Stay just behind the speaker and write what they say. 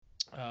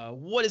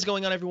What is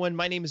going on, everyone?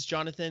 My name is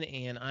Jonathan,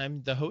 and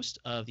I'm the host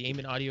of the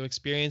Aim Audio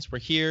Experience. We're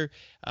here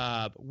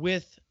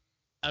with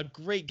a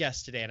great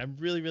guest today, and I'm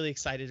really, really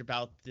excited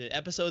about the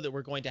episode that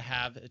we're going to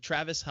have.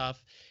 Travis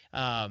Huff,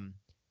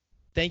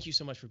 thank you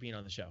so much for being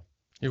on the show.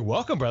 You're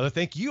welcome, brother.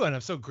 Thank you, and I'm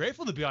so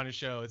grateful to be on your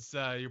show. It's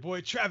your boy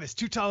Travis,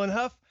 Too Tall and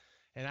Huff,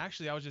 and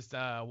actually, I was just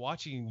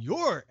watching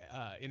your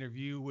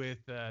interview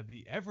with the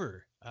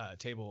Everbowl.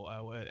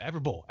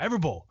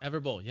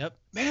 Yep.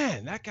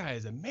 Man, that guy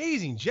is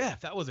amazing,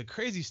 Jeff. That was a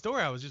crazy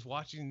story. I was just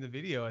watching the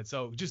video, and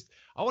so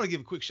I want to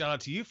give a quick shout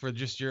out to you for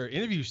just your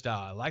interview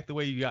style. I like the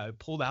way you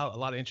pulled out a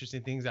lot of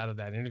interesting things out of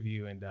that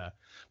interview, and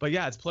but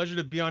yeah, it's a pleasure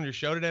to be on your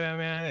show today, my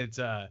man. It's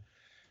a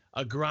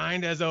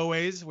grind as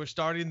always. We're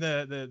starting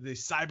the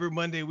Cyber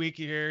Monday week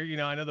here. You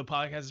know, I know the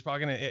podcast is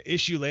probably going to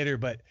issue later,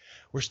 but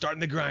we're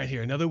starting the grind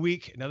here. Another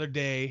week, another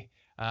day.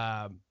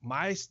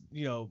 My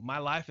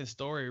life and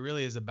story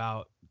really is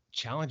about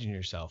challenging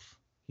yourself.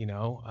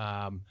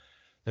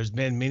 There's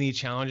been many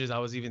challenges. I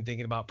was even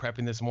thinking about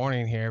prepping this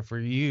morning here for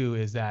you,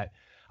 is that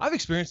I've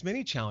experienced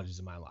many challenges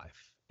in my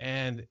life,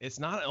 and it's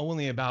not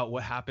only about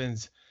what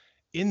happens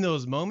in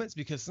those moments,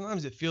 because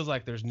sometimes it feels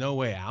like there's no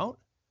way out.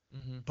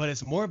 Mm-hmm. But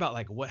it's more about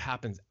like what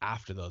happens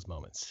after those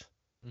moments,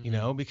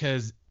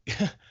 because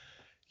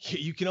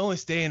you can only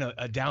stay in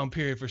a down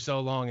period for so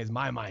long, is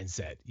my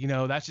mindset.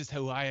 That's just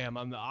who I am.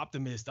 I'm the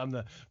optimist. I'm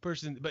the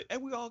person, but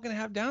we're all going to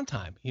have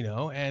downtime,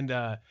 and,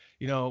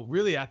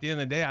 really at the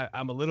end of the day,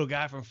 I'm a little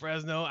guy from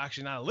Fresno,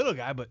 actually not a little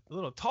guy, but a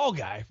little tall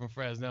guy from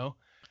Fresno.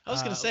 I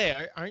was going to say,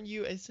 aren't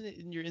you, isn't it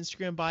in your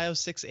Instagram bio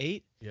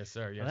 6'8"? Yes,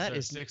 sir.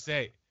 Yes, sir.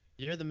 6'8".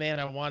 You're the man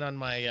I want on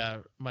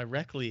my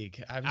rec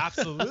league.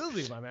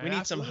 Absolutely, my man. We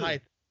need some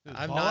height.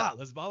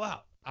 Let's ball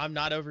out. I'm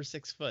not over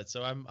 6 foot,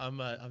 so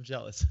I'm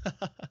jealous.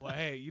 Well,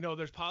 hey,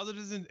 there's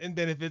positives and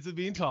benefits of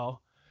being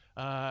tall,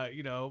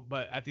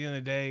 but at the end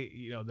of the day,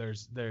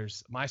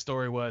 there's my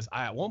story was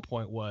I at one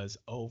point was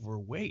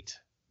overweight,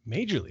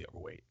 majorly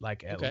overweight.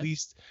 Like at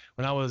least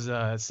when I was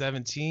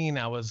 17,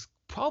 I was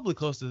probably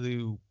close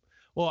to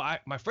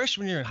my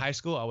freshman year in high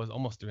school, I was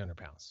almost 300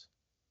 pounds.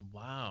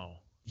 Wow.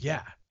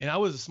 Yeah. And I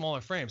was a smaller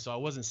frame, so I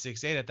wasn't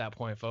 6'8" at that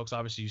point, folks.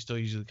 Obviously, you still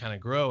usually kind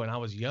of grow, and I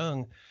was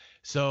young.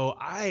 So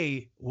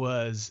I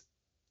was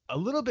a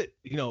little bit,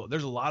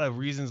 there's a lot of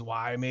reasons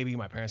why maybe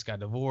my parents got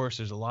divorced.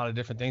 There's a lot of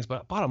different things,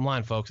 but bottom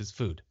line, folks, is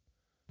food.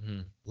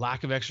 Mm-hmm.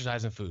 Lack of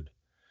exercise and food.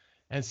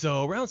 And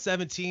so around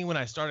 17, when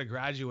I started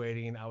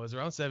graduating, I was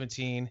around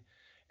 17.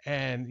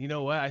 And you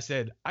know what? I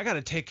said, I got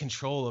to take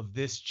control of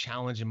this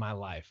challenge in my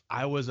life.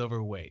 I was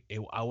overweight.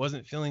 I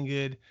wasn't feeling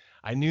good.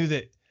 I knew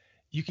that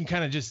you can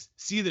kind of just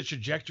see the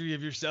trajectory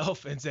of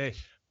yourself and say,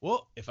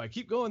 well, if I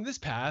keep going this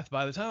path,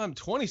 by the time I'm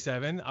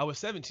 27, I was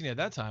 17 at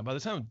that time. By the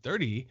time I'm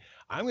 30,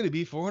 I'm going to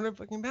be 400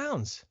 fucking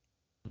pounds.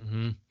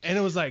 Mm-hmm. And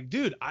it was like,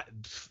 dude,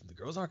 the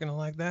girls aren't going to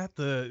like that.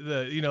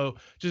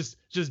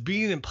 Just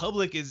being in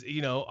public is,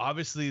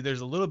 obviously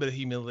there's a little bit of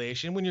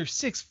humiliation. When you're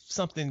 6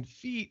 something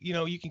feet,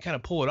 you can kind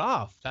of pull it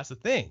off. That's the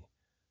thing.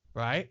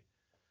 Right.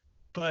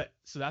 But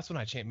so that's when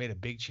I made a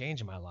big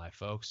change in my life,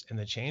 folks. And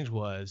the change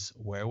was,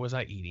 where was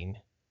I eating?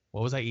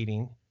 What was I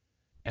eating?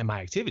 And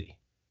my activity.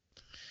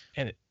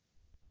 And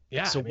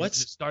let's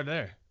start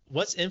there.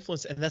 What's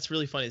influenced, and that's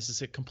really funny. This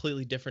is a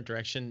completely different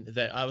direction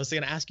that I was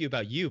going to ask you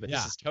about you, but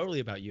this is totally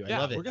about you. I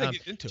love it. We're going to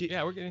get into it.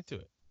 Yeah, we're getting into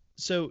it.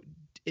 So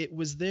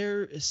was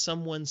there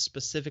someone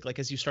specific, like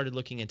as you started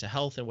looking into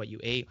health and what you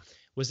ate,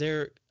 was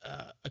there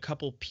a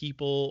couple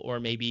people or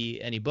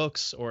maybe any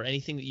books or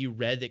anything that you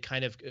read that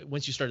kind of,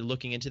 once you started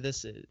looking into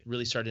this, it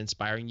really started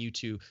inspiring you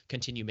to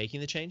continue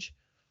making the change?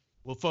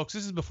 Well, folks,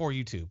 this is before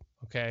YouTube.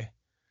 Okay.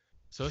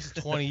 So this is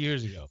 20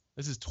 years ago.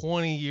 This is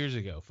 20 years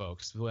ago,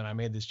 folks, when I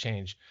made this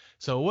change.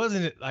 So it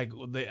wasn't like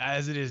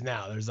as it is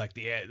now. There's like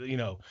the,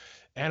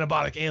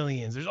 anabolic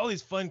aliens. There's all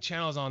these fun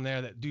channels on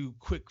there that do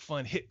quick,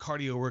 fun hit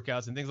cardio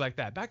workouts and things like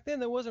that. Back then,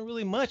 there wasn't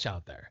really much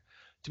out there.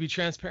 To be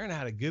transparent, I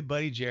had a good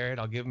buddy, Jared.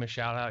 I'll give him a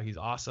shout out. He's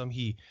awesome.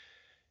 He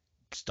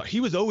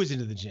was always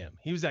into the gym.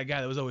 He was that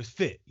guy that was always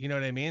fit. You know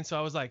what I mean? So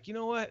I was like, you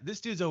know what?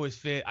 This dude's always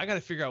fit. I got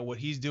to figure out what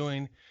he's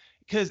doing.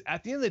 Because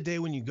at the end of the day,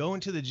 when you go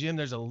into the gym,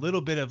 there's a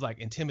little bit of like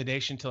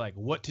intimidation to like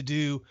what to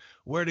do,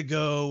 where to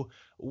go,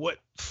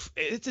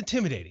 it's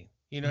intimidating.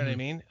 You know what I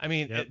mean? I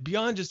mean,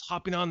 beyond just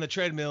hopping on the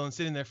treadmill and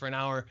sitting there for an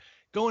hour,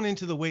 going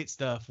into the weight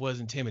stuff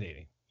was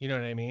intimidating. You know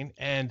what I mean?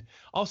 And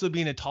also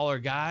being a taller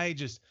guy,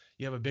 just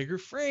you have a bigger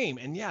frame,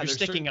 and you're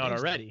sticking out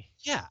already.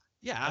 Yeah,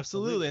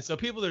 absolutely. And so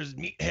there's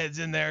meatheads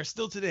in there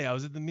still today. I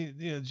was at the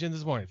gym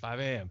this morning, 5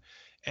 a.m.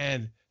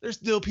 and there's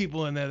still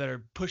people in there that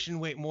are pushing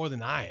weight more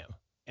than I am.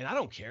 And I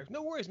don't care.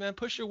 No worries, man.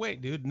 Push your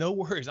weight, dude. No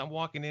worries. I'm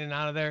walking in and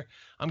out of there.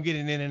 I'm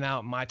getting in and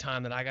out my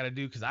time that I got to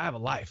do because I have a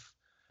life.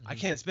 Mm-hmm. I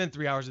can't spend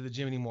 3 hours at the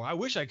gym anymore. I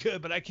wish I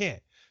could, but I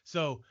can't.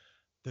 So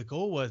the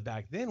goal was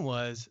back then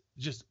was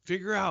just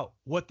figure out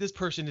what this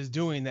person is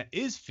doing that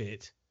is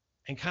fit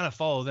and kind of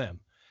follow them.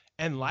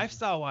 And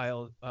lifestyle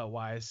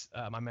wise,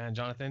 my man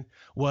Jonathan,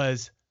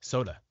 was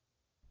soda.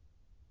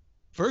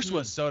 First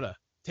was soda.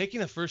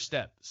 Taking the first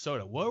step,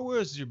 soda. What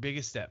was your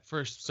biggest step?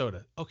 First,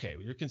 soda. Okay,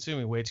 you're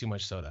consuming way too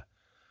much soda.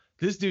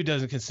 This dude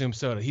doesn't consume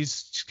soda.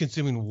 He's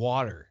consuming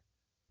water.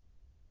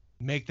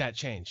 Make that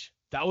change.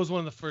 That was one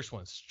of the first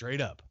ones,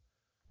 straight up.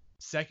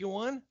 Second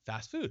one,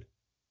 fast food.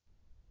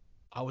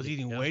 I was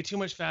eating way too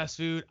much fast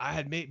food. I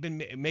had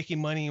been making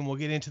money, and we'll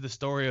get into the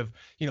story of,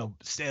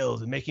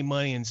 sales and making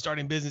money and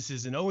starting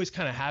businesses and always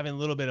kind of having a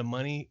little bit of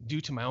money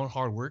due to my own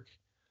hard work.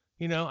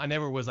 I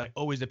never was like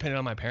always dependent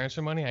on my parents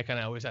for money. I kind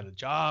of always had a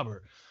job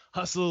or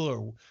hustle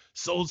or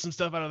sold some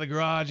stuff out of the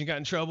garage and got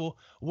in trouble,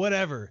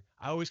 whatever.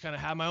 I always kind of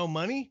had my own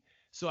money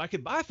so I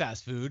could buy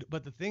fast food.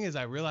 But the thing is,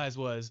 I realized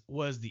was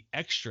the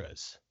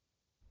extras.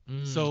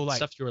 So like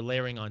stuff you were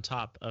layering on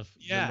top of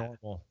your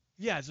normal.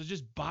 Yeah. So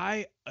just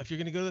buy, if you're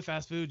going to go to the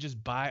fast food,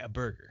 just buy a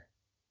burger.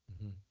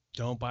 Mm-hmm.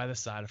 Don't buy the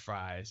side of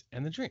fries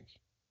and the drink.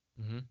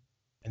 Mm-hmm.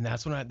 And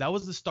that's when that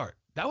was the start.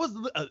 That was,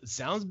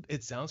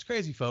 it sounds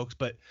crazy, folks,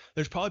 but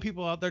there's probably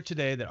people out there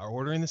today that are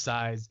ordering the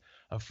size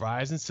of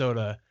fries and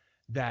soda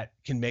that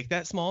can make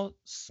that small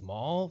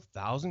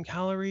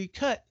 1,000-calorie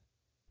cut.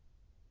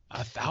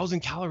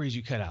 1,000 calories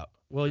you cut out.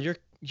 Well,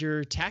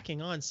 you're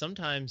tacking on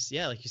sometimes,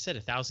 like you said,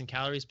 1,000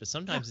 calories, but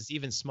sometimes it's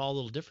even small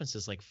little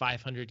differences, like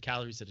 500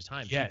 calories at a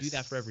time. Yes. If you do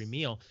that for every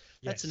meal,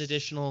 that's an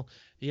additional,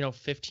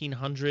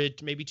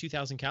 1,500, maybe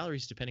 2,000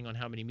 calories, depending on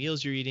how many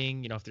meals you're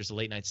eating. If there's a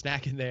late night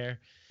snack in there.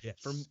 Yes.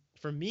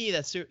 For me,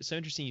 that's so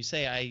interesting. You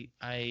say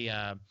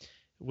I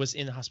was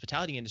in the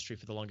hospitality industry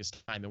for the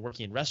longest time and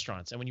working in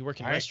restaurants. And when you work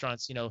in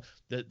restaurants,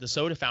 the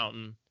soda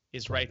fountain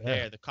is right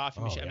there, the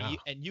coffee machine. I mean,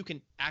 and you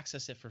can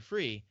access it for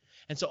free.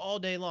 And so all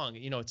day long,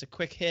 it's a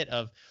quick hit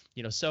of,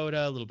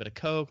 soda, a little bit of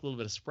Coke, a little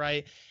bit of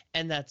Sprite,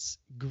 and that's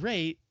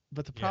great.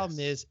 But the problem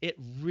is it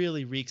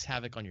really wreaks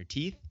havoc on your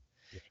teeth.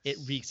 Yes. It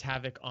wreaks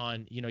havoc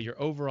on, your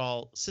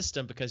overall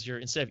system, because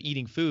instead of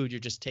eating food, you're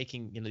just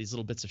taking, these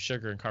little bits of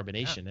sugar and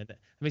carbonation. And it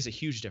makes a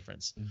huge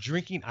difference.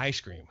 Drinking ice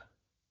cream.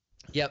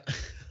 Yep.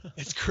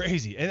 It's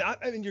crazy. And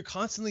I mean, you're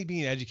constantly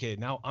being educated.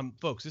 Now,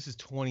 folks, this is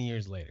 20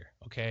 years later.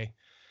 Okay.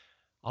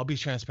 I'll be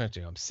transparent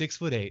to you. I'm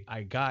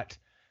 6'8".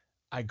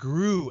 I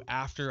grew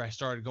after I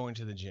started going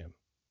to the gym.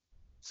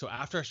 So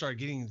after I started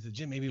getting to the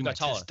gym, maybe my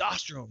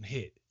testosterone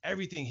hit,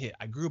 everything hit.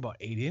 I grew about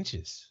 8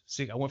 inches.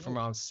 I went from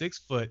around 6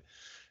 foot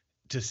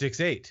to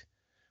 6'8".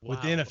 Wow,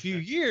 within a few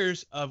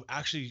years of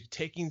actually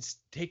taking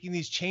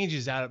these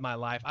changes out of my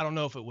life. I don't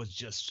know if it was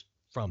just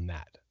from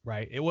that,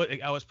 right?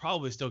 I was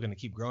probably still going to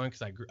keep growing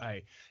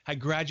because I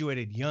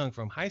graduated young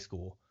from high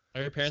school.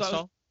 Are your parents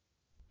tall?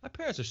 My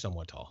parents are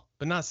somewhat tall,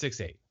 but not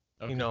 6'8".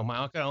 Okay. My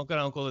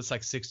uncle is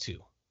like 6'2".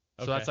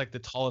 So that's like the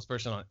tallest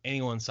person on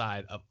anyone's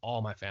side of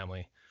all my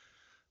family.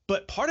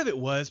 But part of it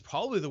was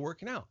probably the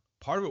working out.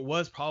 Part of it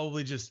was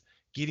probably just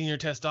getting your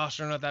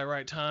testosterone at that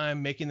right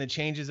time, making the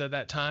changes at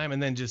that time.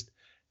 And then just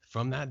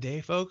from that day,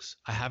 folks,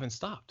 I haven't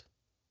stopped.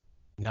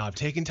 Now I've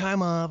taken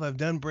time off. I've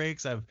done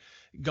breaks. I've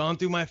gone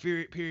through my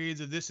periods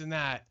of this and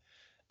that.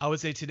 I would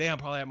say today I'm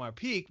probably at my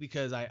peak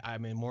because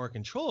I'm in more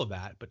control of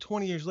that. But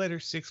 20 years later,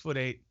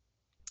 6'8",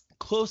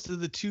 close to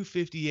the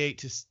 258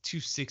 to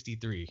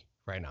 263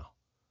 right now.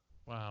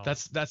 Wow.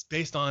 That's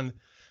based on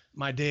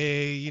my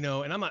day,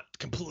 and I'm not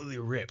completely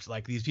ripped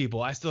like these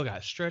people. I still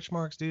got stretch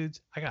marks,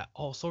 dudes. I got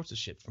all sorts of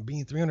shit from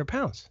being 300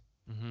 pounds.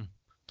 Mm-hmm.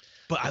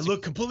 But I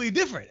look completely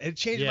different. It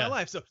changed my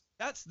life. So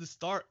that's the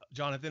start,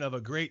 Jonathan, of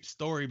a great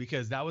story,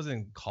 because that was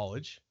in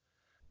college.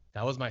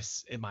 That was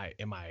in my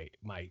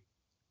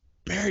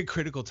very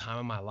critical time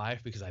in my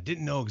life, because I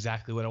didn't know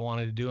exactly what I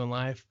wanted to do in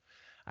life.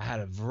 I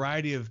had a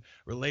variety of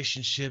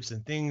relationships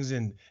and things,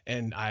 and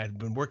I had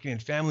been working in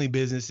family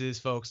businesses,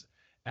 folks.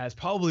 As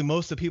probably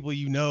most of the people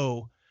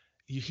you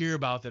hear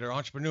about that are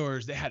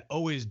entrepreneurs, they had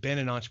always been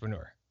an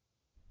entrepreneur.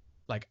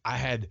 Like I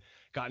had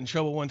got in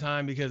trouble one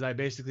time because I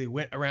basically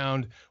went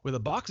around with a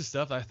box of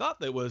stuff that I thought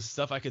that was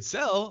stuff I could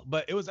sell,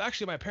 but it was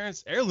actually my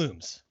parents'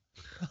 heirlooms.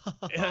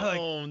 And I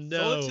sold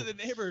it to the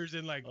neighbors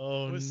and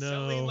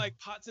selling like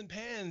pots and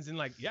pans and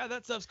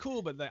that stuff's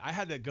cool. But I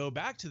had to go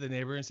back to the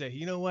neighbor and say,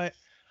 you know what?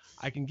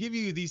 I can give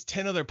you these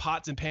 10 other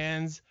pots and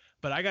pans,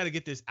 but I got to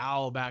get this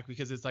owl back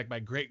because it's like my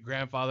great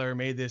grandfather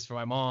made this for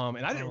my mom.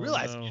 And I didn't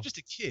realize you're just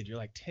a kid. You're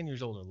like 10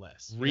 years old or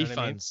less.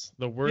 Refunds,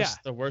 I mean?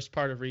 The worst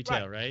part of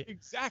retail, right?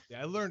 Exactly.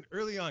 I learned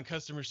early on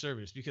customer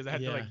service because I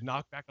had to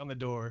knock back on the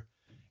door.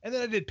 And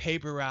then I did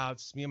paper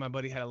routes. Me and my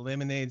buddy had a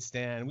lemonade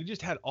stand. We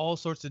just had all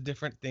sorts of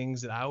different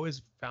things that I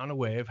always found a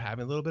way of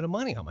having a little bit of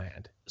money on my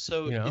hand.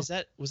 So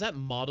was that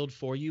modeled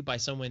for you by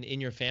someone in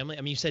your family?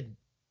 I mean, you said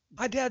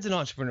my dad's an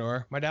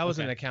entrepreneur. My dad was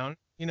an accountant,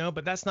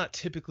 but that's not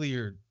typically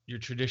your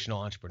traditional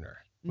entrepreneur.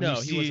 When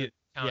he was an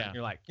accountant,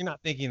 you're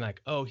not thinking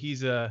like, oh,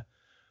 he's a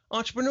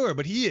entrepreneur,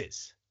 but he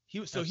is.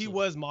 He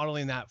was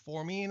modeling that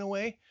for me in a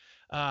way.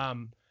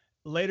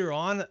 Later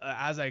on,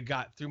 as I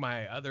got through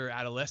my other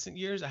adolescent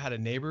years, I had a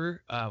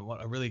neighbor,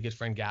 a really good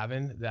friend,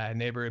 Gavin, that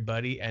neighbor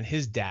buddy, and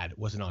his dad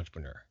was an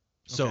entrepreneur.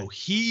 So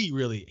he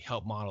really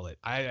helped model it.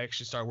 I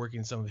actually started working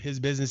in some of his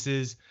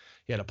businesses.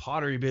 He had a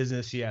pottery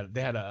business.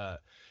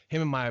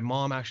 Him and my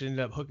mom actually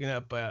ended up hooking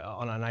up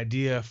on an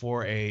idea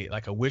for a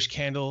wish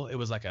candle. It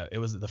was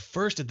the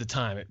first at the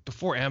time,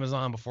 before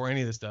Amazon, before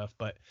any of this stuff,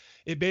 but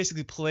it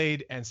basically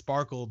played and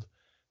sparkled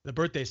the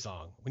birthday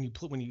song when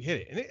you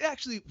hit it, and it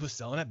actually was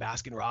selling at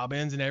Baskin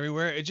Robbins and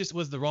everywhere. It just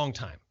was the wrong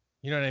time.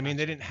 You know what I mean?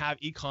 They Gotcha. didn't have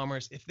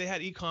e-commerce. If they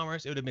had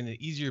e-commerce, it would have been an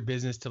easier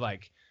business to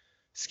like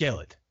scale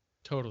it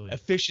Totally.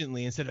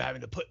 efficiently instead of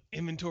having to put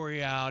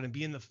inventory out and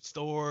be in the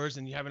stores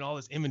and you having all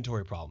this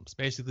inventory problems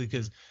basically Mhm.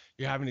 because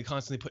you're having to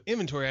constantly put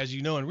inventory, as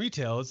you know, in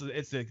retail.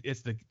 It's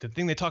the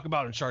thing they talk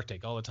about in Shark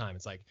Tank all the time.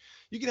 It's like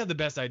you can have the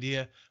best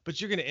idea, but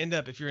you're going to end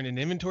up, if you're in an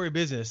inventory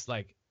business,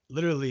 like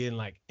literally in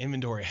like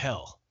inventory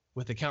hell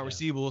with account Yeah.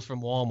 receivables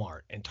from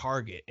Walmart and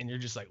Target, and you're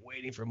just like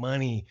waiting for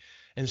money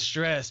and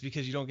stress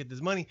because you don't get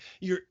this money.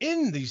 You're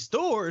in these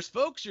stores,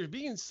 folks, you're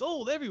being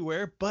sold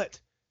everywhere, but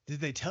did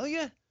they tell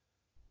you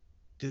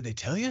did they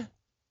tell you?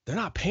 They're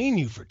not paying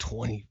you for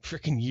 20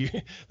 freaking years.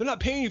 They're not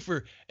paying you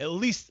for at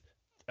least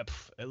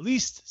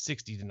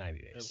 60 to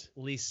 90 At days.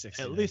 least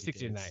 60 At to least 90 60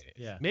 to days. 90 days.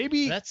 Yeah.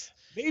 Maybe That's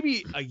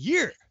maybe a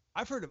year.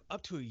 I've heard of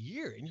up to a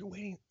year, and you're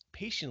waiting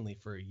patiently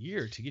for a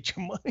year to get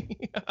your money.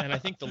 and I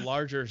think the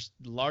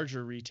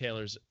larger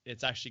retailers,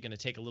 it's actually going to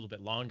take a little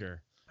bit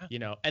longer,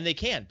 and they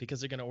can because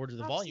they're going to order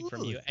the volume from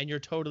you, Absolutely. and you're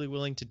totally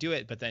willing to do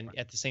it. But then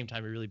at the same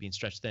time, you're really being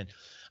stretched thin.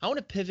 I want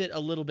to pivot a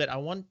little bit. I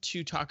want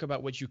to talk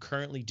about what you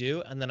currently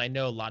do, and then I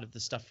know a lot of the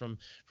stuff from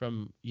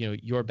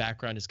your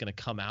background is going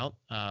to come out.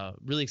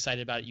 Really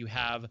excited about it. You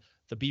have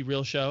the Be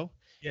Real show.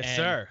 Yes, And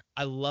sir.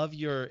 I love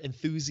your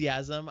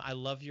enthusiasm. I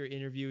love your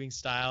interviewing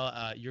style.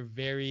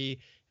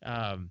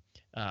 Um,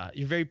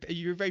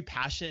 you're very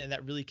passionate, and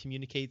that really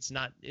communicates.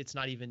 It's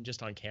not even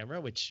just on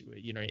camera, which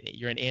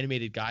you're an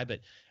animated guy, but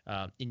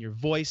in your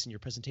voice and your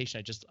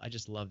presentation, I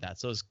just love that.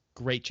 So it's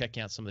great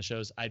checking out some of the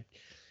shows. I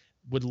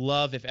would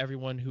love if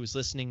everyone who's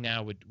listening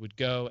now would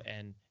go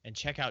and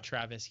check out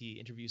Travis. He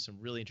interviews some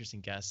really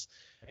interesting guests.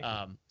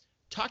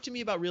 Talk to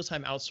me about real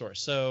time outsource.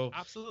 So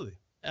Absolutely.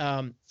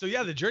 um, So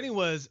yeah, the journey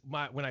was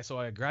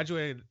I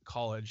graduated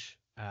college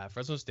at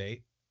Fresno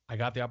State. I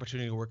got the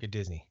opportunity to work at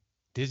Disney.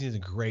 Disney is a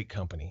great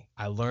company.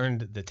 I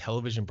learned the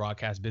television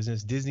broadcast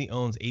business. Disney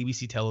owns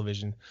ABC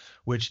Television,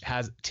 which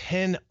has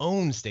 10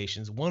 owned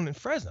stations, one in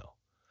Fresno.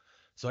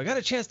 So I got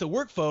a chance to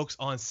work, folks,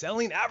 on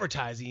selling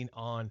advertising,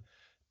 on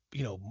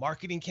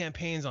marketing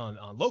campaigns on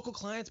local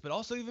clients, but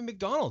also even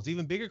McDonald's,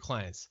 even bigger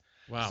clients.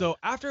 wow. So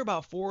after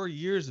about 4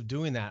 years of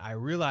doing that, I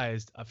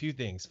realized a few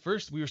things.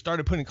 First, we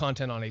started putting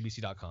content on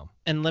ABC.com.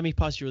 And let me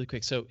pause you really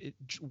quick. So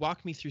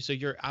walk me through. So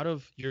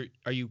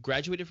are you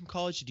graduated from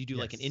college? Did you do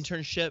like an Yes.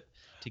 internship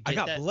to I get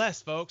got that?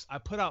 blessed, folks. I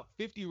put out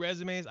 50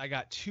 resumes. I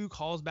got 2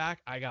 calls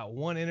back. I got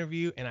 1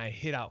 interview, and I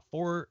hit out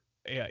 4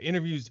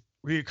 interviews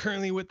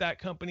recurrently with that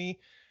company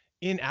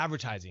in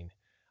advertising.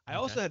 I Okay.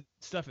 also had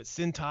stuff at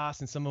Cintas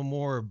and some of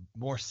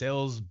more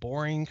sales,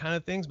 boring kind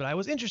of things, but I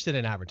was interested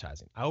in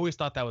advertising. I always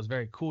thought that was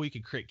very cool. You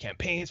could create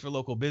campaigns for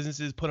local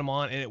businesses, put them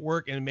on, and it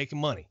worked and making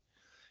money,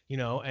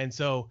 And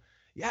so,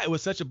 yeah, it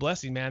was such a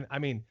blessing, man. I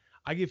mean,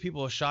 I give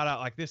people a shout out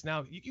like this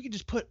now. You can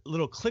just put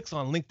little clicks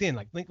on LinkedIn,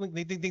 like link, ding,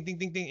 ding, ding, ding,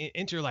 ding, ding, and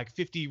enter like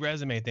 50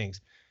 resume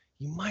things.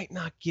 You might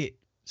not get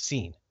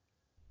seen.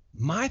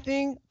 My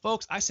thing,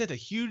 folks, I sent a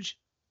huge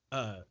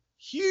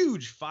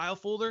file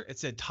folder. It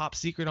said top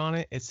secret on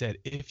it. It said,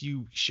 if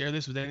you share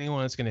this with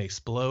anyone, it's going to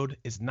explode.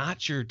 It's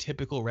not your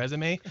typical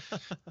resume.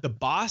 The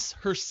boss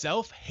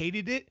herself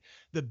hated it.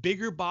 The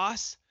bigger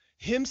boss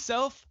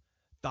himself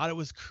thought it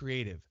was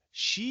creative.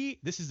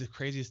 This is the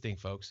craziest thing,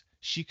 folks.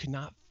 She could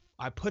not,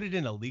 I put it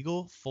in a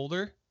legal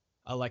folder,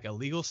 like a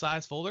legal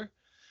size folder.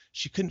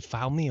 She couldn't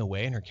file me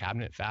away in her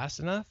cabinet fast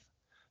enough.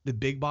 The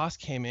big boss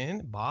came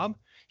in, Bob.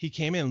 He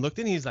came in, looked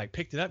in, he's like,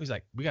 picked it up. He's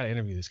like, we got to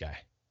interview this guy.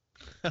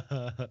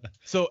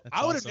 So That's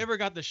I would have awesome. never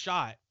got the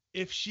shot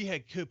if she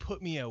could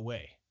put me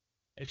away.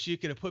 If she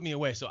could have put me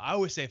away. So I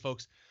always say,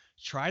 folks,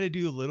 try to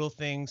do little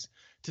things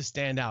to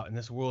stand out in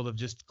this world of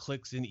just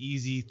clicks and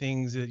easy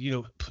things. That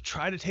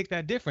try to take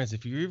that difference.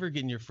 If you're ever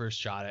getting your first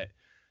shot at,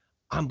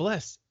 I'm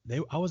blessed.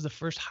 I was the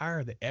first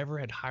hire that ever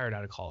had hired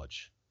out of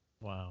college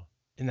Wow.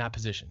 in that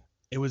position.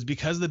 It was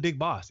because of the big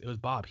boss. It was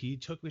Bob. He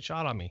took the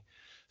shot on me.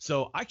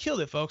 So I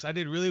killed it, folks. I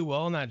did really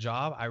well in that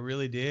job. I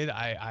really did.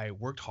 I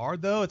worked hard,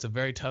 though. It's a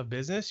very tough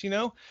business,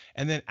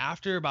 And then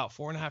after about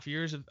 4.5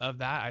 years of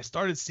that, I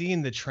started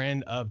seeing the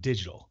trend of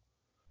digital.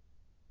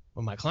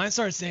 When my clients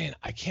started saying,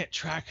 I can't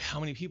track how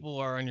many people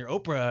are on your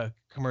Oprah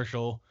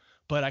commercial,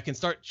 but I can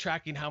start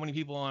tracking how many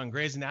people are on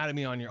Grey's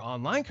Anatomy on your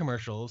online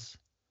commercials.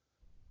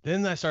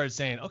 Then I started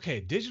saying, okay,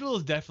 digital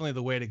is definitely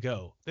the way to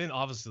go. Then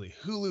obviously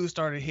Hulu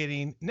started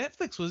hitting.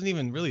 Netflix wasn't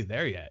even really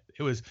there yet.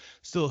 It was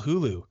still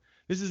Hulu.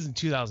 This is in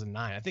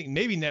 2009. I think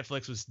maybe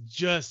Netflix was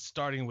just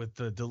starting with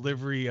the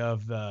delivery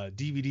of the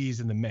DVDs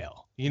in the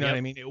mail. You know what I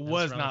Yep. mean? It That was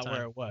was around the not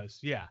where time. it was.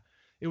 Yeah.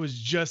 It was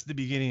just the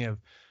beginning of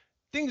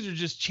things are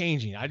just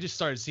changing. I just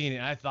started seeing it.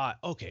 And I thought,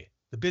 okay,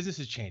 the business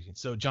is changing.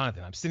 So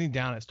Jonathan, I'm sitting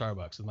down at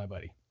Starbucks with my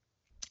buddy.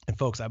 And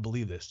folks, I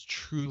believe this,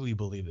 truly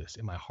believe this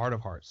in my heart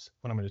of hearts,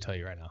 what I'm going to tell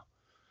you right now.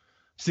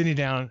 Sitting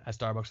down at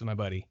Starbucks with my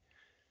buddy,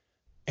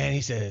 and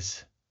he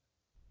says,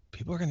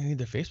 people are going to need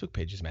their Facebook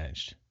pages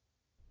managed.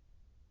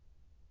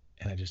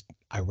 And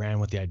I ran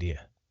with the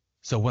idea.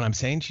 So what I'm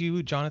saying to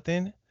you,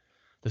 Jonathan,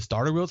 The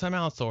start of real-time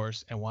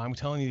outsource, and why I'm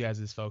telling you guys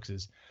this, folks,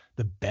 is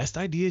the best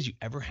ideas you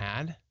ever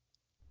had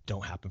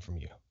don't happen from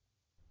you.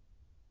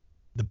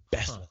 The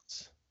best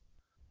ones.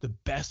 The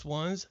best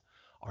ones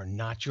are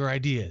not your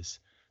ideas.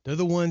 They're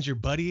the ones your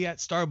buddy at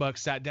Starbucks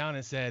sat down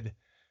and said,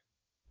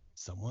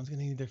 someone's going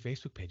to need their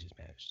Facebook pages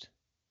managed.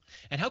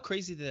 And how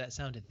crazy did that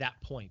sound at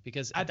that point?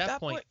 Because at that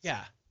point,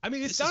 yeah. I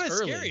mean, it sounded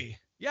scary.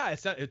 Yeah,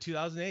 it's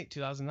 2008,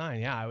 2009.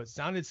 Yeah, it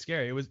sounded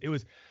scary. It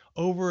was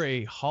over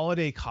a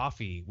holiday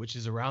coffee, which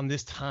is around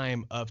this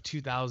time of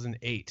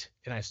 2008,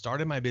 and I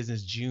started my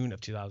business June of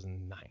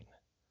 2009.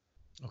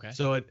 Okay.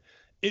 So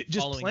it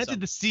just planted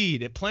the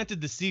seed. It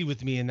planted the seed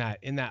with me in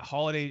that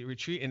holiday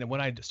retreat. And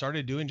what I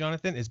started doing,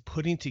 Jonathan, is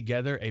putting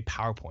together a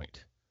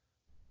PowerPoint,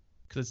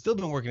 because I'd still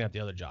been working at the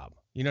other job.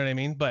 You know what I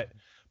mean? But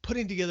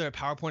putting together a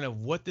PowerPoint of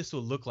what this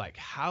would look like,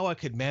 how I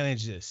could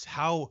manage this,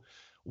 how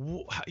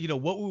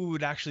what we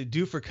would actually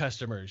do for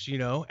customers,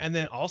 and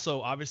then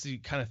also obviously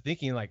kind of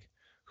thinking like,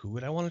 who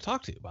would I want to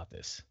talk to about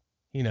this?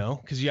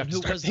 Because you have to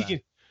start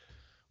thinking.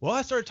 Well,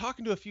 I started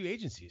talking to a few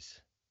agencies,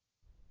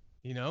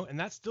 and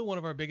that's still one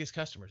of our biggest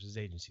customers is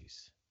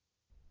agencies.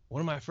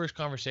 One of my first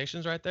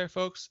conversations right there,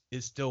 folks,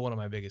 is still one of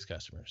my biggest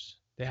customers.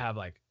 They have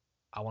I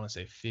want to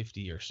say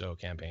 50 or so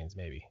campaigns,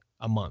 maybe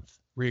a month,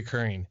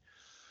 reoccurring.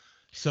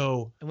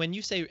 So, and when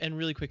you say, and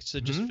really quick,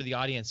 so just for the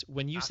audience,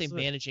 when you say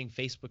managing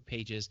Facebook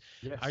pages,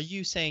 are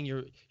you saying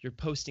you're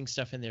posting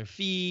stuff in their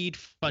feed,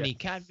 funny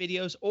cat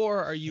videos,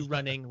 or are you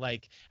running I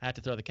had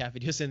to throw the cat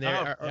videos in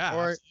there,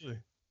 or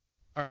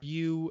are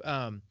you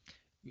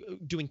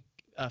doing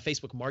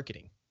Facebook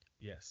marketing?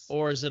 Yes.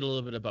 Or is it a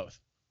little bit of both?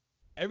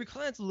 Every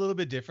client's a little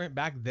bit different.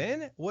 Back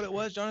then, what it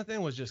was,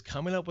 Jonathan, was just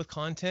coming up with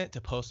content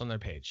to post on their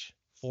page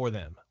for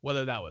them,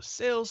 whether that was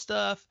sales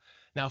stuff.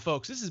 Now,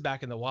 folks, this is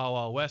back in the Wild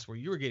Wild West where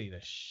you were getting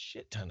a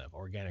shit ton of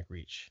organic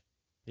reach.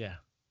 Yeah.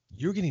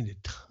 You're getting a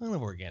ton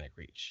of organic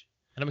reach.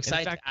 And I'm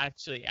excited to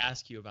actually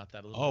ask you about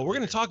that a little bit. Oh, we're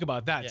going to talk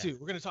about that too.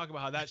 We're going to talk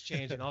about how that's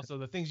changed and also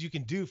the things you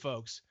can do,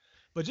 folks.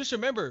 But just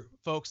remember,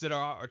 folks that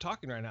are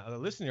talking right now, that are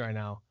listening right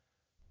now,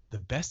 the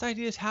best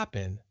ideas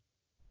happen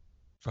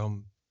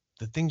from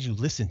the things you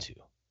listen to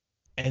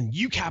and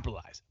you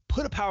capitalize.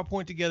 Put a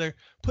PowerPoint together,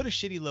 put a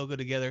shitty logo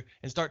together,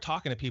 and start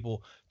talking to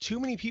people. Too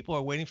many people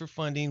are waiting for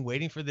funding,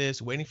 waiting for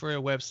this, waiting for a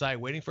website,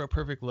 waiting for a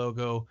perfect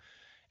logo.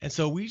 And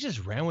so we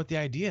just ran with the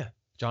idea,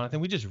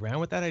 Jonathan. We just ran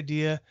with that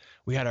idea.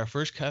 We had our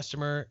first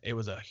customer. It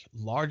was a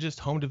largest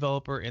home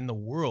developer in the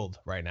world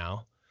right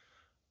now.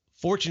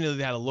 Fortunately,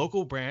 they had a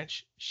local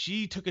branch.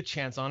 She took a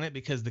chance on it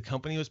because the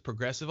company was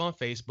progressive on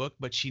Facebook,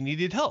 but she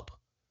needed help.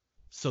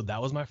 So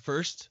that was my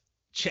first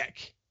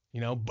check.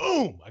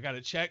 Boom, I got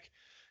a check.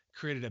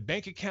 Created a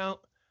bank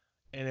account,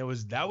 and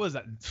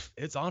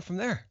it's on from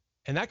there.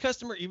 And that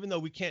customer, even though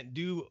we can't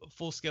do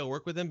full scale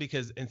work with them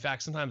because in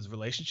fact sometimes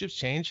relationships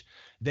change,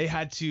 they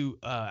had to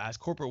as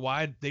corporate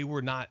wide, they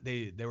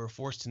were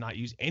forced to not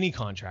use any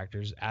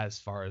contractors as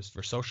far as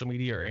for social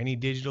media or any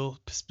digital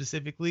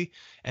specifically,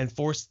 and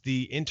forced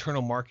the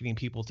internal marketing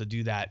people to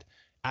do that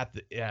at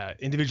the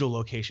individual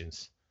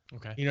locations.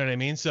 Okay. You know what I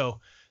mean? So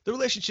the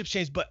relationships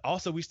changed, but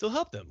also we still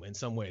help them in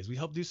some ways. We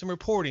help do some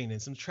reporting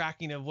and some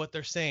tracking of what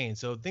they're saying.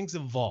 So things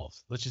evolve.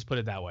 Let's just put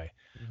it that way.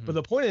 Mm-hmm. But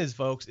the point is,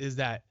 folks, is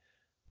that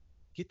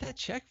get that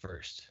check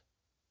first.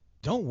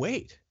 Don't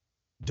wait.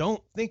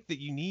 Don't think that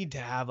you need to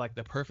have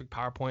the perfect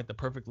PowerPoint, the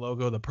perfect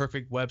logo, the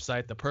perfect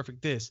website, the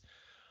perfect this.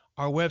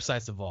 Our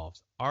websites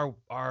evolved.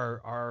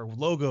 Our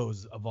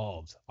logos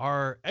evolved.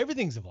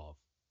 Everything's evolved.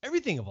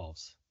 Everything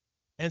evolves.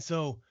 And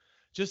so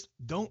just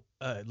don't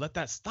let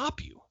that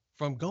stop you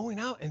from going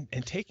out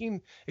and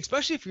taking,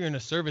 especially if you're in a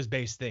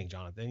service-based thing,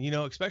 Jonathan,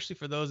 especially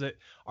for those that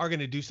are going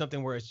to do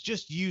something where it's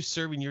just you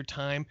serving your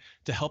time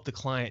to help the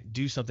client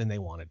do something they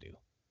want to do.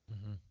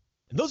 Mm-hmm.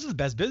 And those are the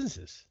best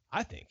businesses,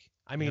 I think.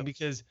 I mean,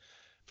 because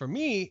for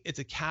me, it's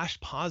a cash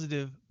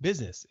positive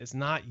business. It's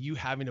not you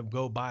having to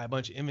go buy a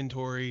bunch of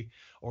inventory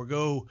or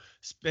go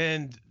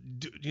spend,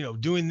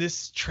 doing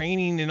this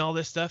training and all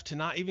this stuff to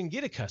not even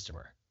get a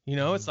customer.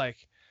 Mm-hmm. It's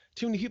like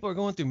too many people are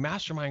going through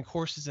mastermind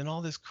courses and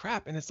all this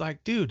crap. And it's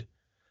like, dude,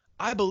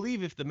 I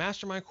believe if the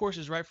mastermind course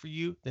is right for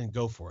you, then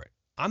go for it.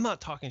 I'm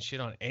not talking shit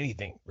on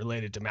anything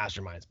related to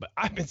masterminds, but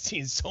I've been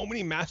seeing so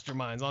many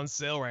masterminds on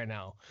sale right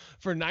now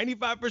for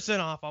 95%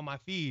 off on my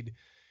feed.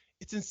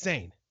 It's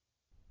insane.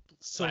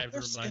 So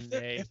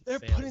if they're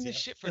putting this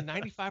shit for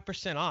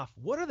 95% off,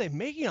 what are they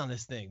making on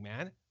this thing,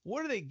 man?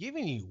 What are they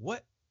giving you?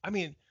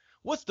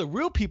 What's the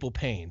real people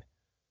paying?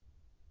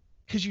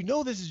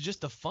 Because this is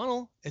just a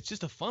funnel. It's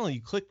just a funnel.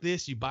 You click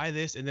this, you buy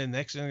this, and then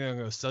next thing they're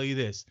going to sell you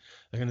this.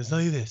 They're going to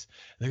sell you this.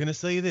 They're going to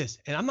sell you this.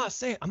 And I'm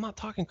not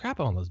talking crap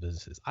on those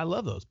businesses. I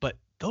love those. But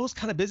those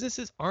kind of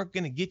businesses aren't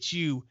going to get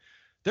you.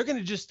 They're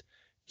just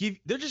going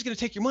to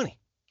take your money.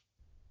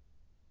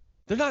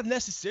 They're not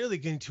necessarily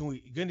going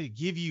to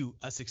give you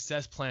a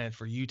success plan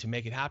for you to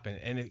make it happen.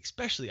 And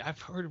especially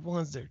I've heard of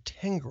ones that are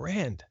 10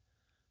 grand.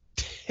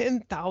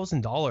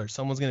 $10,000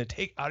 someone's going to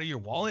take out of your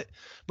wallet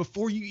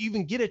before you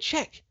even get a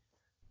check.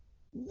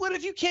 What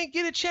if you can't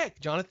get a check,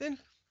 Jonathan?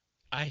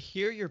 I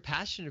hear you're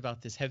passionate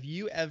about this. Have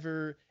you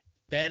ever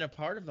been a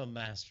part of a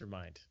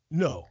mastermind?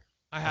 No,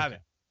 I Okay,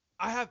 haven't.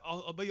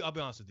 I'll be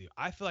honest with you.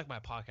 I feel like my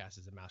podcast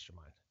is a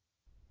mastermind.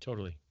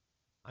 totally.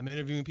 I'm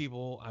interviewing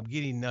people. I'm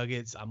getting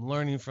nuggets. I'm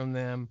learning from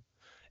them,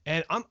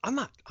 and I'm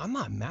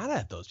not mad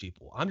at those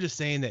people. I'm just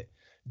saying that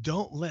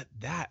don't let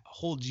that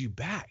hold you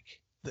back.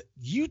 The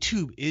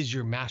YouTube is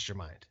your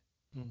mastermind.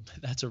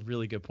 That's a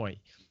really good point.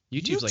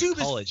 YouTube's like YouTube is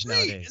college free,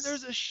 and nowadays.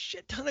 there's a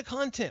shit ton of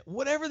content.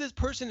 Whatever this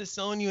person is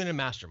selling you in a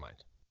mastermind,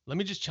 let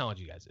me just challenge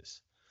you guys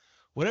this.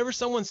 Whatever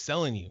someone's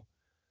selling you,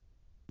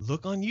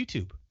 look on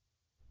YouTube.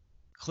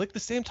 Click the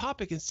same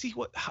topic and see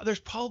how there's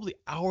probably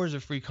hours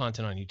of free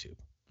content on YouTube.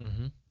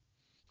 Mm-hmm.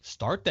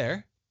 Start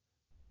there,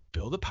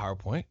 build a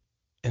PowerPoint,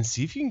 and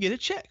see if you can get a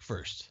check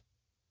first.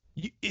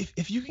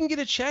 If you can get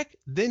a check,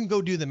 then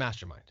go do the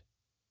mastermind.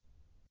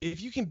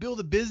 If you can build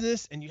a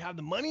business and you have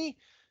the money,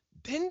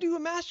 then do a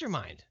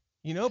mastermind.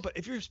 But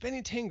if you're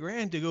spending 10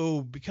 grand to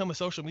go become a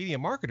social media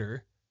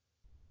marketer,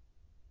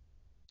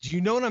 do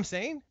you know what I'm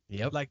saying?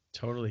 Yep. Like,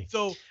 Totally.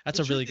 so That's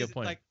the a really truth good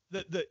point. Like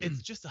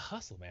it's just a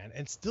hustle, man.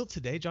 And still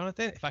today,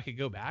 Jonathan, if I could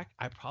go back,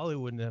 I probably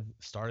wouldn't have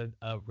started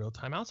a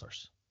real-time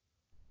outsource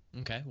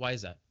Okay. Why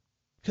is that?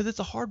 because it's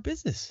a hard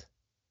business.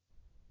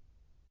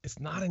 It's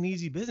not an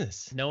easy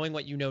business. Knowing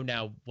what you know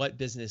now, what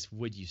business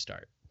would you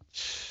start?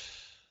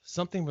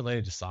 Something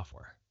related to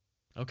software.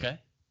 Okay.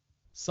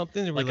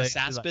 Something Like related a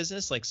SaaS to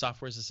business, like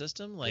software as a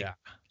system? Like, yeah.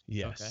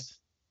 Yes. Okay.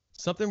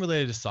 Something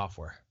related to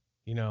software,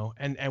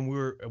 and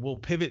we'll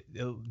pivot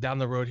down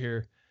the road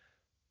here.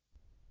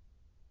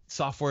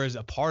 Software is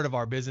a part of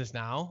our business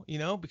now,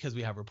 because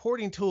we have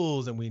reporting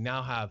tools and we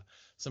now have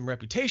some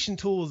reputation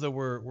tools that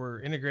we're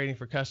integrating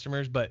for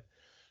customers, but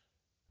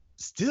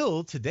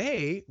still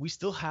today we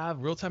still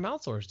have real-time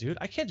outsource, dude.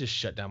 I can't just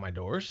shut down my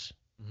doors.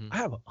 Mhm. I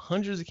have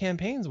hundreds of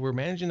campaigns. We're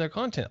managing their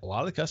content. A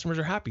lot of the customers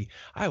are happy.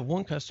 I have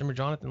one customer,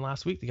 Jonathan,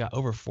 last week that got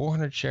over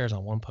 400 shares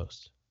on one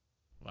post.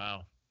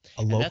 Wow.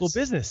 A local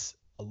business.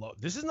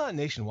 This is not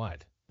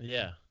nationwide.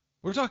 Yeah.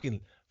 We're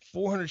talking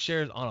 400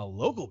 shares on a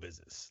local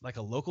business, like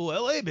a local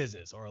LA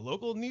business or a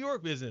local New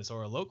York business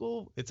or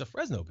it's a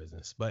Fresno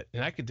business.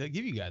 And I could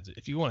give you guys,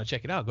 if you want to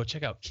check it out, go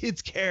check out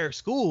Kids Care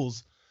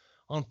Schools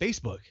on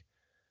Facebook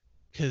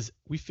because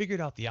we figured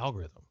out the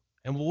algorithm,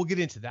 and we'll get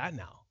into that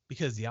now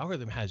because the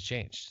algorithm has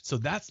changed. So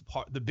that's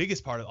the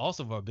biggest part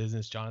also of our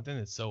business, Jonathan.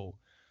 It's so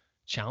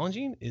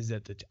challenging is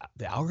that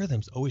the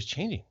algorithm's always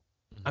changing.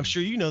 Mhm. I'm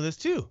sure you know this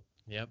too.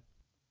 Yep.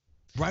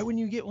 Right when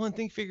you get one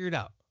thing figured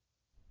out.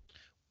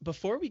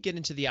 Before we get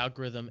into the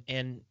algorithm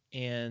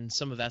and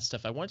some of that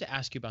stuff, I wanted to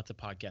ask you about the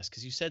podcast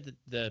because you said that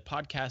the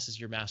podcast is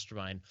your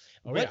mastermind.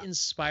 Oh, What yeah.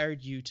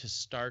 inspired you to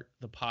start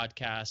the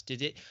podcast?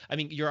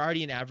 You're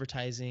already in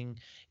advertising.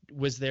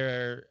 Was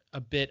there a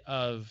bit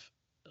of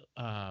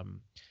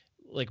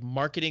like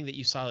marketing that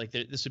you saw like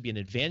this would be an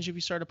advantage if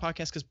you start a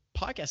podcast? Because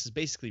podcast is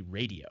basically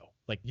radio,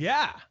 like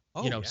Yeah.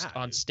 on dude.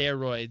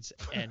 steroids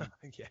and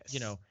Yes.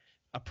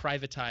 a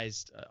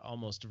privatized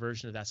almost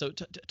version of that. So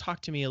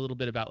talk to me a little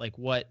bit about like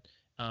what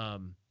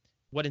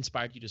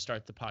inspired you to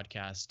start the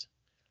podcast?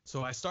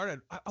 So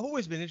I've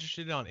always been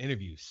interested in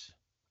interviews.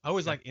 I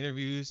always like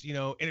interviews,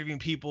 interviewing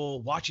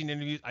people, watching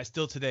interviews. I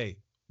still today,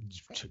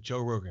 Joe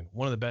Rogan,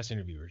 one of the best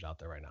interviewers out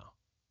there right now.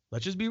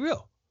 Let's just be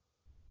real.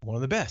 One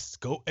of the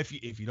best. Go if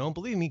you don't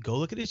believe me, go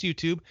look at his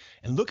YouTube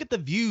and look at the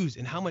views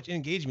and how much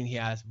engagement he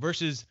has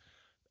versus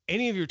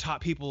any of your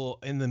top people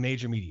in the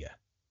major media.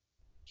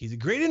 He's a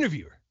great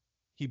interviewer.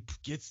 He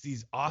gets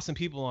these awesome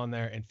people on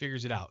there and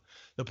figures it out.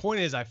 The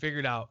point is I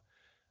figured out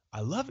I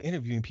love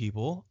interviewing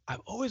people.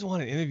 I've always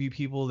wanted to interview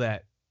people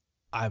that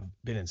I've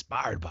been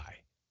inspired by.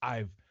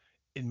 I've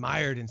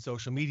admired in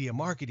social media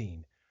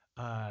marketing.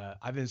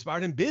 I've been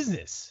inspired in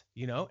business,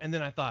 and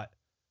then I thought,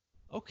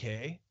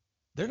 okay,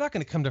 they're not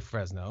going to come to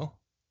Fresno.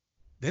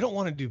 They don't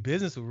want to do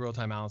business with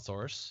real-time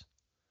outsource.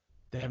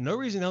 They have no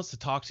reason else to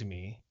talk to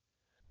me.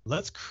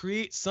 Let's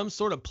create some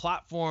sort of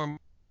platform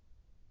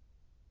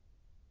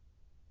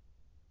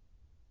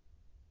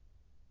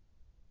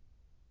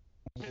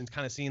and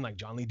kind of seeing like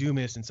John Lee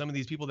Dumas and some of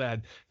these people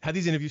that had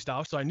these interview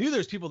styles. So I knew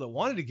there's people that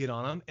wanted to get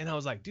on them. And I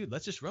was like, dude,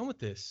 let's just run with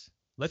this.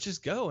 Let's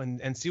just go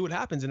and see what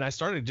happens. And I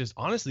started just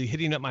honestly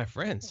hitting up my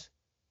friends,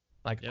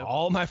 like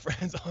all my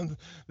friends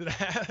that I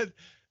had,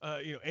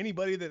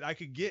 anybody that I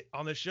could get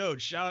on the show.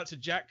 Shout out to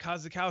Jack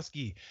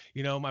Kozakowski,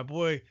 my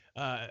boy,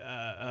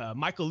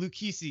 Michael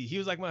Lucchese. He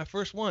was like my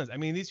first ones. I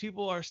mean, these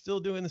people are still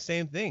doing the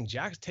same thing.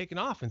 Jack's taken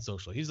off in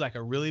social. He's like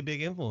a really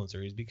big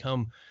influencer. He's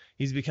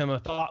become a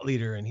thought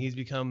leader, and he's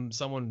become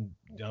someone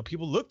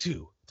people look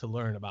to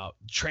learn about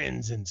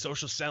trends and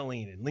social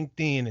selling and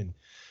LinkedIn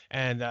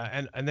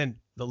and then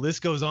the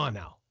list goes on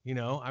now.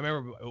 I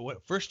remember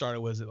what first started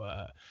was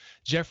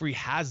Jeffrey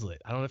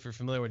Hazlitt. I don't know if you're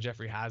familiar with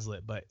Jeffrey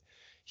Hazlitt, but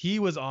he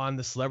was on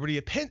the Celebrity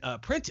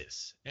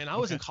Apprentice, and I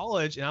was in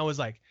college, and I was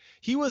like,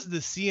 he was the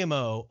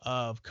CMO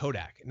of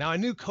Kodak. Now I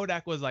knew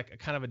Kodak was like a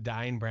kind of a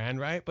dying brand,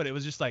 right? But it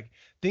was just like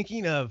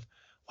thinking of,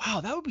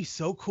 wow, that would be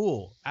so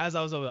cool as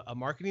I was a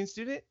marketing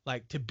student,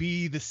 like to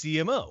be the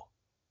CMO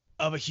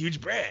of a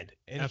huge brand.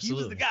 And he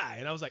was the Absolutely. guy.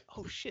 And I was like,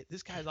 oh shit,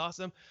 this guy's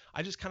awesome.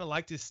 I just kind of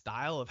liked his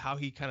style of how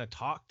he kind of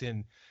talked,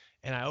 and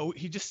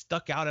he just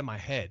stuck out in my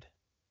head.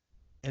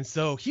 And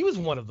so he was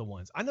one of the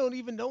ones. I don't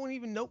even, no one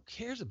even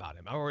cares about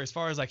him. Or as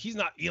far as like, he's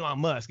not Elon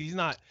Musk. He's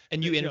not.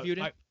 And you interviewed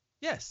him?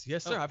 Yes,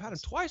 sir. Oh, I've had him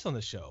twice on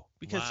the show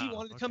because he wow.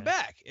 wanted to come Okay.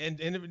 back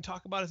and even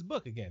talk about his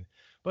book again.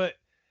 But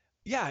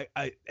yeah,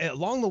 I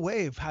along the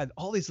way I've had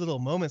all these little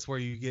moments where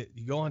you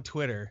go on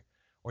Twitter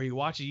or you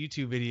watch a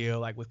YouTube video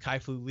like with Kai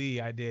Fu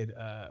Lee. I did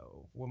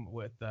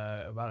with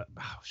about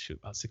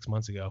 6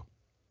 months ago.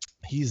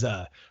 He's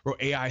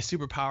wrote AI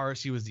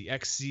Superpowers. He was the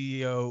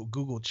ex-CEO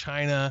Google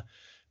China,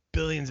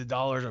 billions of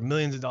dollars or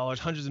millions of dollars,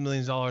 hundreds of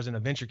millions of dollars in a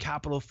venture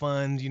capital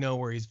fund,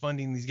 where he's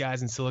funding these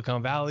guys in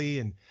Silicon Valley,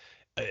 and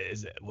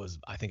was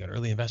I think an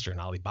early investor in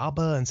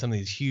Alibaba and some of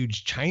these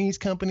huge Chinese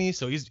companies.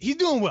 So he's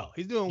doing well.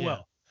 He's doing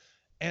well.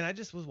 And I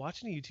just was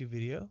watching a YouTube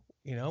video,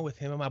 with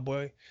him and my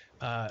boy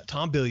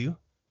Tom Bilyeu,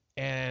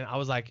 and I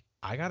was like,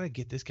 I gotta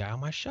get this guy on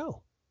my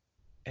show.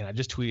 And I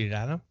just tweeted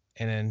at him,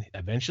 and then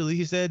eventually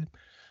he said,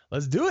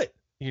 let's do it.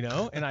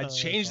 And I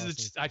changed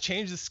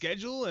the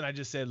schedule, and I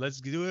just said, let's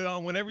do it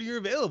on whenever you're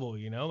available.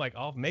 Like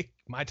I'll make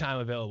my time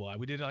available.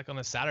 We did it like on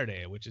a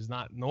Saturday, which is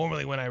not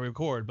normally when I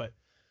record. But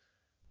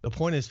the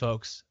point is,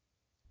 folks,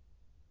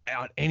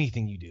 on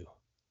anything you do,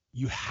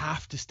 you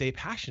have to stay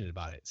passionate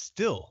about it.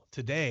 Still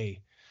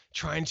today,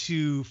 trying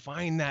to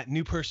find that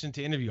new person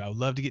to interview. I would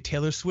love to get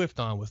Taylor Swift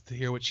on to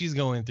hear what she's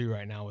going through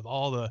right now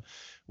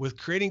with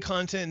creating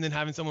content and then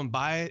having someone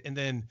buy it, and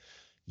then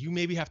you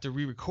maybe have to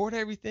re-record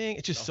everything.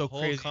 It's just so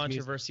crazy. Whole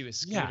controversy with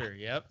Scooter.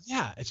 Yep.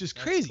 Yeah, it's just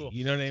crazy. Cool.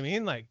 You know what I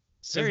mean? Like,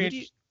 so who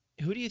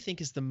do you think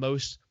is the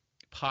most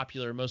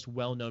popular, most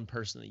well-known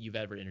person that you've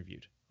ever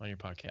interviewed on your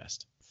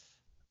podcast?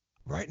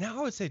 Right now,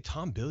 I would say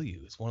Tom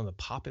Bilyeu is one of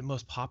the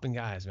most popping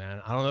guys,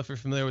 man. I don't know if you're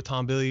familiar with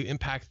Tom Bilyeu,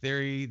 Impact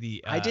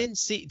Theory. I didn't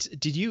see.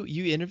 Did you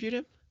interviewed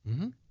him?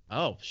 Mm-hmm.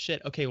 Oh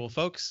shit. Okay, well,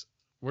 folks,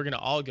 we're gonna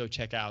all go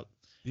check out.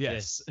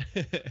 Yes.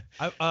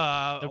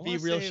 The Be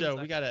Real show.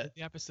 We gotta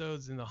the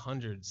episodes in the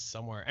hundreds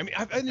somewhere. I mean,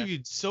 I've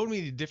interviewed so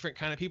many different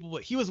kind of people,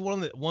 but he was one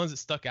of the ones that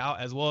stuck out,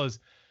 as well as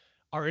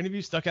our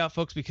interview stuck out,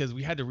 folks, because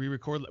we had to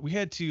re-record. We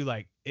had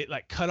to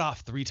cut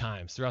off 3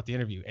 times throughout the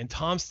interview, and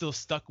Tom still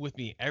stuck with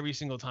me every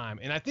single time.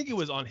 And I think it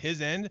was on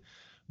his end,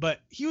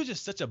 but he was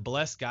just such a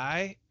blessed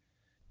guy.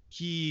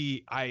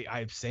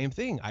 Same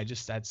thing. I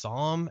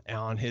saw him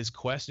on his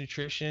Quest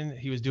Nutrition.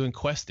 He was doing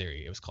Quest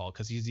Theory, it was called,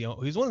 because he's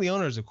one of the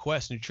owners of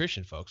Quest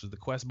Nutrition, folks, with the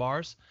Quest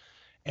bars,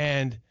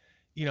 and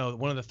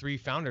one of the 3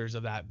 founders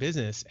of that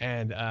business.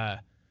 And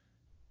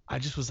I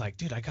just was like,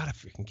 dude, I gotta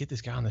freaking get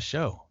this guy on the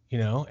show,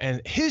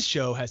 and his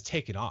show has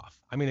taken off.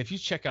 I mean, if you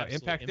check out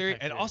Impact Theory,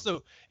 and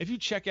also if you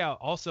check out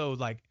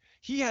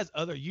he has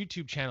other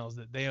YouTube channels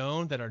that they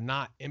own that are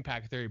not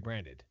Impact Theory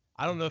branded.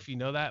 I don't know if you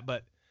know that,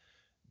 but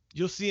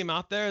you'll see him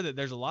out there. That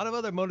there's a lot of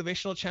other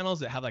motivational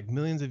channels that have like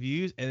millions of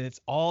views, and it's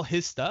all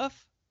his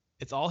stuff.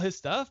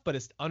 But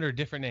it's under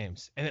different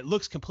names, and it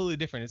looks completely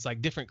different. It's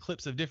like different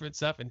clips of different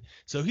stuff. And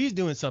so he's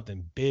doing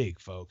something big,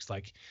 folks.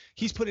 Like,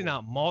 he's putting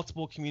out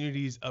multiple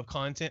communities of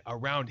content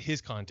around his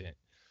content,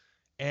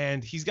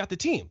 and he's got the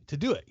team to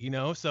do it,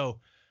 So,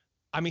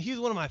 I mean, he's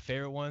one of my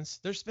favorite ones.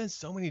 There's been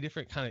so many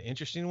different kind of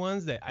interesting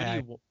ones that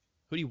who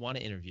do you want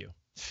to interview?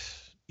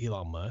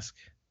 Elon Musk,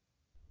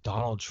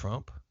 Donald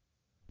Trump.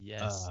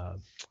 Yes.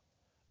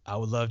 I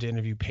would love to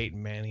interview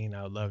Peyton Manning.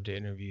 I would love to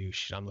interview,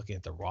 I'm looking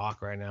at The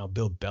Rock right now,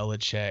 Bill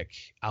Belichick,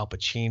 Al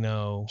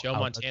Pacino. Joe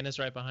Montana's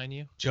right behind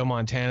you. Joe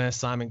Montana,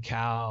 Simon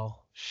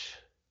Cowell,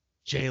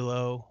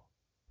 J-Lo.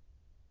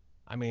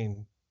 I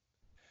mean,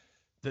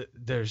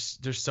 there's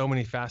so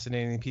many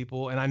fascinating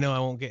people, and I know I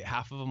won't get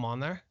half of them on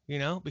there,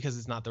 because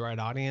it's not the right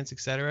audience,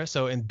 etc.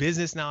 So in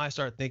business now, I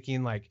start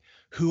thinking like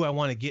who I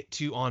want to get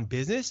to on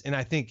business, and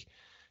I think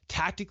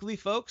tactically,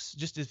 folks,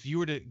 just if you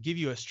were to give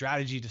you a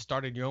strategy to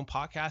start your own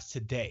podcast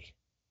today,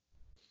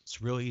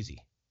 it's real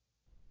easy.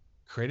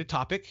 Create a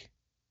topic,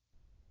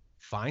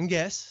 find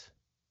guests.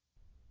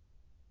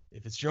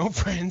 If it's your own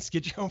friends,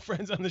 get your own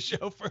friends on the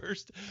show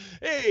first.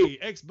 Hey,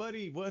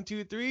 ex-buddy, 1,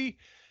 2, 3.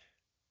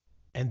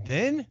 And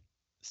then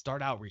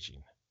start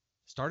outreaching.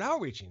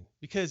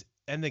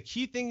 And the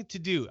key thing to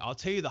do, I'll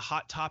tell you the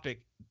hot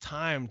topic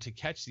time to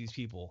catch these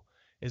people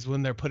is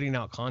when they're putting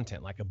out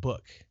content, like a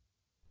book,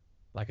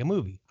 like a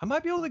movie. I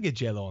might be able to get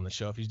J-Lo on the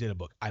show if he did a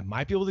book. I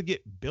might be able to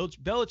get Bill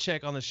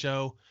Belichick on the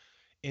show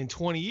in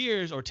 20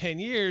 years or 10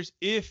 years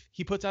if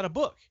he puts out a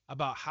book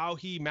about how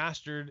he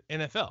mastered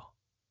NFL.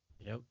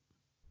 Yep.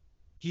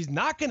 He's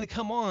not going to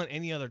come on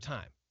any other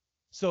time.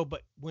 So,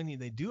 but when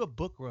they do a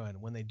book run,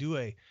 when they do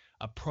a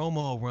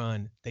promo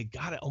run, they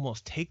got to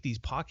almost take these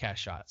podcast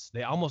shots.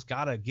 They almost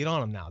got to get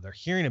on them now. They're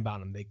hearing about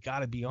them. They got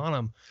to be on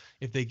them.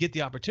 If they get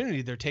the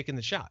opportunity, they're taking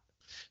the shot.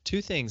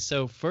 2 things.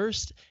 So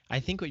first,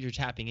 I think what you're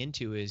tapping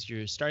into is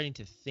you're starting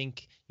to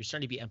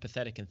be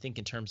empathetic and think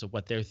in terms of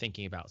what they're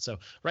thinking about. So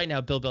right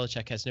now, Bill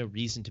Belichick has no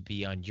reason to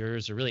be on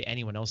yours or really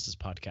anyone else's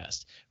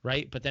podcast,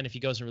 right? But then if he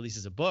goes and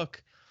releases a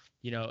book,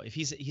 if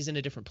he's in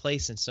a different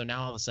place, and so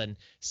now all of a sudden,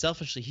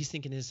 selfishly, he's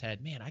thinking in his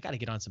head, man, I got to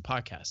get on some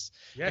podcasts.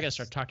 I got to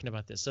start talking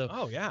about this. So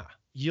Oh yeah.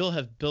 you'll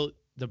have built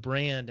the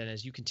brand, and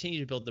as you continue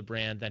to build the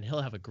brand, then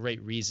he'll have a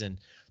great reason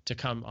to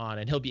come on,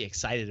 and he'll be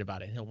excited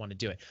about it, and he'll want to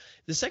do it.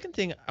 The second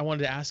thing I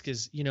wanted to ask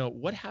is,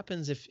 what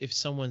happens if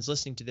someone's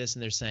listening to this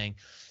and they're saying,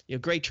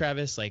 great,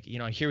 Travis, like,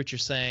 I hear what you're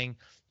saying.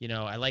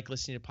 I like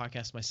listening to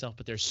podcasts myself,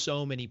 but there's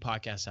so many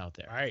podcasts out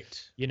there. Right.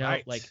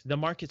 Like the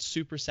market's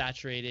super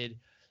saturated.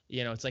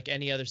 It's like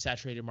any other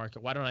saturated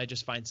market. Why don't I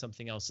just find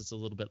something else that's a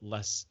little bit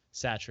less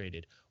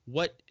saturated?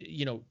 What,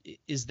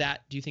 is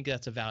that, do you think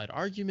that's a valid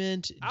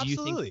argument?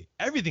 Absolutely. Do you think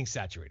everything's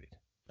saturated?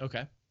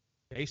 Okay.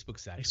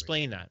 Facebook's saturated.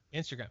 Explain that.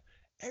 Instagram,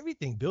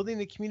 everything,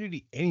 building a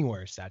community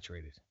anywhere is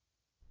saturated.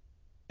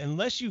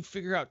 Unless you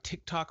figure out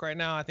TikTok right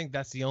now, I think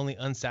that's the only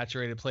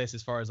unsaturated place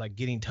as far as like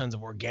getting tons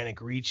of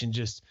organic reach and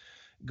just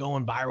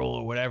going viral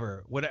or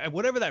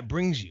whatever that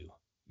brings you.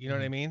 You know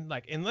what I mean?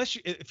 Like,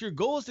 if your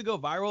goal is to go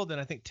viral, then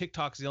I think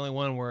TikTok's the only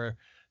one where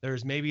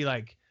there's maybe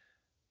like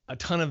a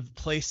ton of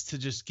place to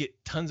just get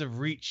tons of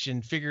reach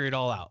and figure it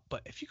all out.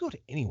 But if you go to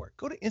anywhere,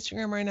 go to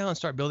Instagram right now and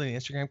start building an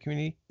Instagram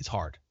community, it's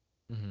hard.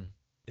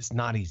 It's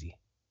not easy.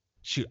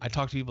 Shoot, I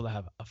talk to people that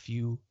have a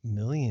few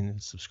million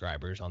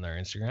subscribers on their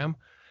Instagram.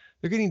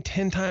 They're getting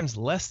 10 times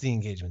less the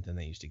engagement than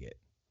they used to get.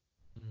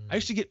 I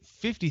used to get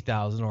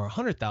 50,000 or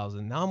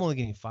 100,000. Now I'm only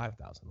getting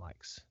 5,000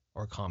 likes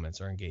or comments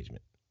or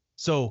engagement.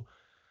 So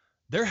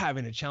they're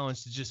having a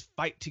challenge to just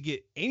fight to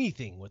get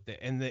anything with it.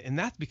 And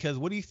that's because,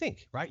 what do you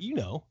think, right?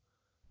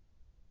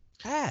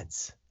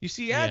 Ads. You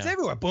see ads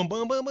everywhere. Boom,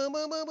 boom, boom, boom,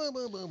 boom, boom, boom,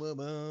 boom, boom, boom,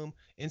 boom.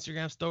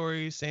 Instagram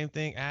stories, same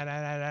thing.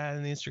 Ad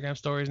in the Instagram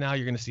stories. Now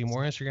you're going to see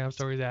more Instagram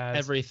stories ads.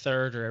 Every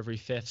third or every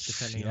fifth,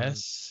 depending on.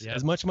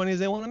 As much money as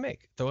they want to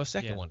make. Throw a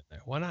second one in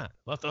there. Why not?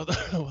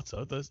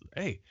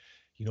 Hey,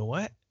 you know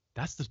what?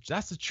 That's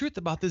the truth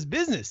about this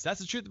business. That's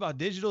the truth about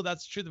digital.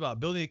 That's the truth about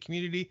building a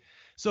community.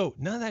 So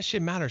none of that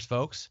shit matters,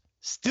 folks.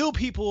 Still,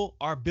 people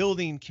are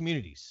building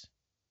communities.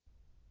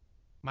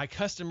 My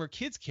customer,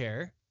 Kids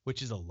Care,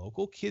 which is a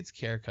local kids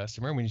care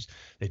customer,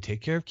 they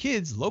take care of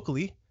kids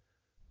locally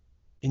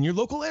in your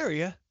local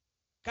area,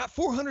 got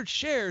 400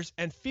 shares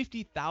and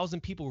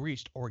 50,000 people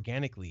reached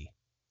organically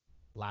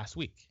last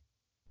week.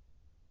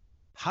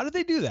 How did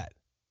they do that?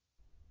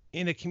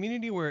 In a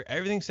community where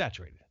everything's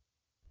saturated.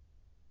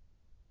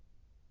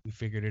 We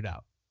figured it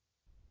out.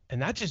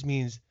 And that just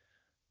means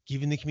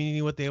giving the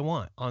community what they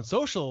want. On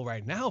social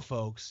right now,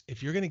 folks,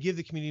 if you're going to give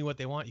the community what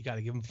they want, you got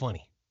to give them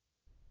funny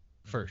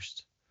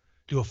first.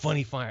 Do a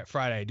funny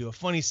Friday, do a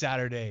funny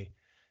Saturday.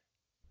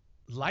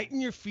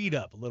 Lighten your feet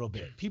up a little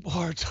bit. People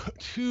are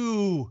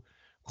too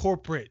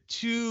corporate,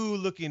 too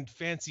looking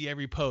fancy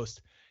every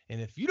post.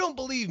 And if you don't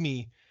believe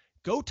me,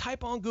 go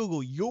type on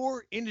Google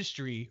your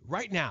industry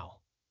right now.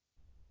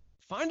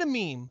 Find a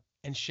meme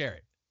and share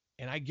it.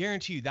 And I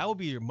guarantee you that will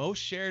be your most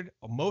shared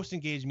or most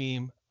engaged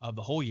meme of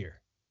the whole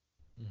year.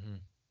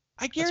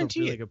 I guarantee it. That's a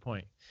really good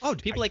point. Oh,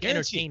 people like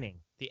entertaining.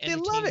 The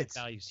entertainment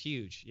value is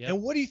huge. Yeah.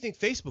 And what do you think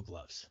Facebook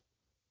loves?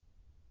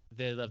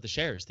 They love the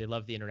shares. They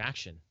love the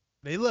interaction.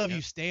 They love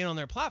you staying on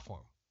their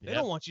platform. They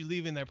don't want you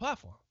leaving their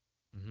platform.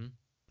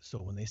 So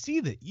when they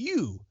see that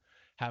you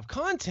have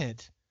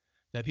content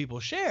that people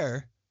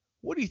share,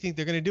 what do you think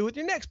they're going to do with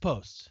your next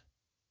posts?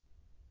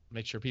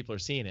 Make sure people are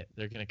seeing it.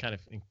 They're going to kind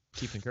of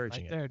keep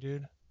encouraging it. Right there,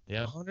 dude.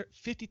 Yeah.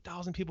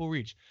 150,000 people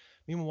reach.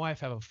 Me and my wife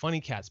have a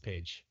funny cats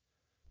page.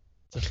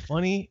 It's a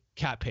funny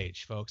cat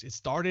page, folks. It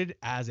started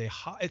as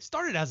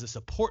a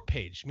support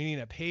page,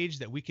 meaning a page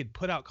that we could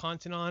put out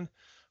content on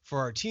for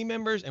our team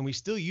members, and we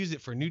still use it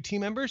for new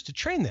team members to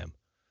train them.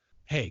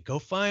 Hey, go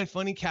find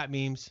funny cat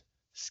memes,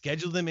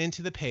 schedule them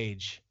into the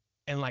page,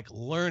 and like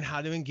learn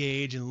how to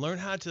engage and learn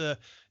how to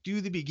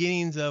do the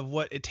beginnings of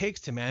what it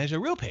takes to manage a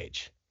real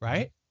page,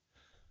 right?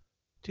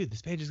 Dude,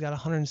 this page has got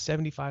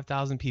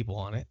 175,000 people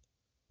on it.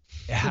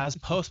 It has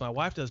posts. My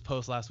wife does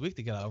posts last week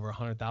to get over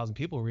 100,000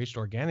 people reached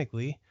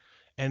organically.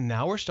 And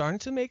now we're starting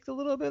to make a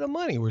little bit of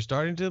money. We're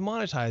starting to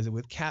monetize it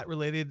with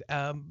cat-related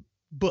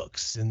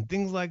books and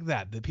things like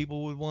that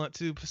people would want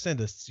to send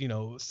us,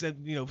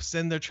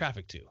 send their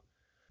traffic to.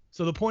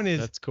 So the point is,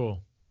 that's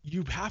cool.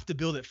 You have to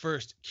build it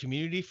first,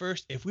 community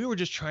first. If we were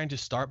just trying to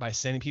start by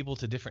sending people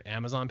to different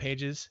Amazon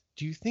pages,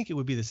 do you think it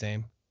would be the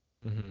same?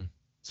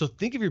 So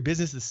think of your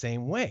business the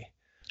same way.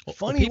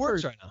 Funny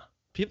works right now.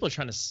 People are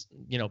trying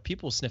to,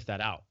 people sniff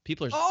that out.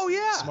 People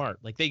are smart.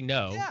 Like they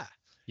know. Yeah.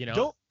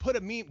 Don't put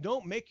a meme.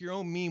 Don't make your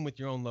own meme with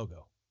your own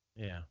logo.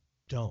 Yeah.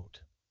 Don't.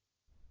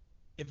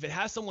 If it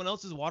has someone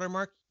else's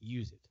watermark,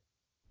 use it.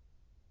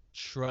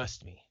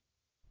 Trust me.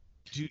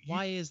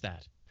 Why is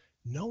that?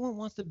 No one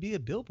wants to be a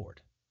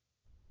billboard.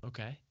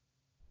 Okay.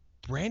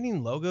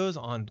 Branding logos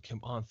on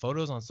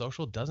photos on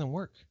social doesn't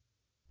work.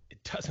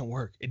 It doesn't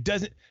work. It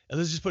doesn't.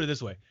 Let's just put it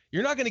this way.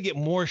 You're not going to get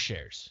more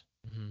shares.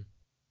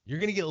 You're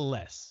going to get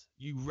less.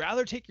 You'd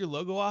rather take your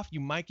logo off.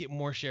 You might get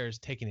more shares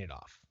taking it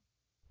off.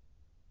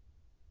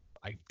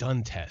 I've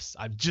done tests.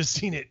 I've just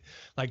seen it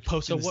like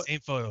posting the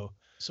same photo.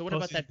 So what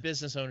about that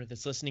business owner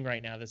that's listening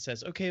right now that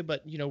says, okay,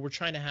 but we're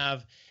trying to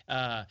have,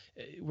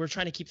 we're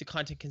trying to keep the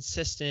content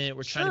consistent.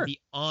 We're trying to Sure, be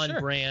on sure.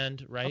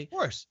 brand, Of right?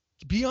 course.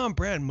 Be on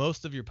brand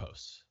most of your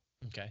posts.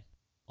 Okay.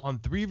 On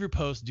 3 of your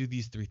posts, do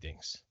these 3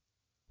 things.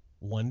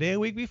 1 day a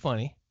week, be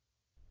funny.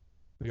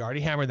 We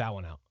already hammered that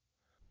one out.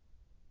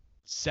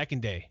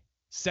 Second day,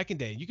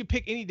 you can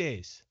pick any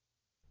days.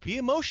 Be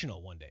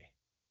emotional one day.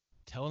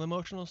 Tell an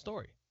emotional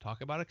story.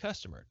 Talk about a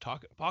customer.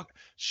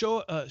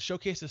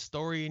 Showcase a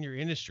story in your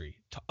industry.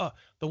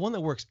 The one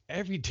that works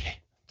every day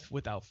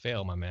without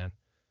fail, my man.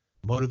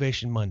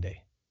 Motivation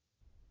Monday.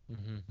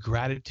 Mm-hmm.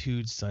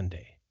 Gratitude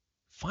Sunday.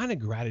 Find a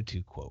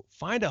gratitude quote.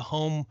 Find a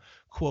home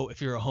quote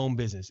if you're a home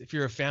business. If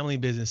you're a family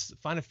business,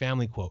 find a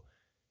family quote.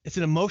 It's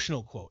an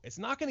emotional quote. It's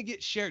not going to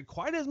get shared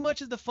quite as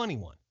much as the funny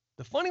one.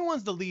 The funny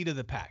one's the lead of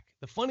the pack.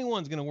 The funny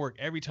one's going to work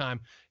every time,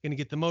 going to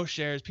get the most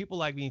shares. People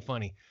like being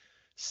funny.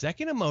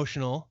 Second,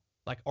 emotional,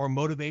 or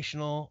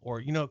motivational,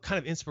 or kind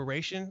of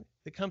inspiration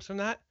that comes from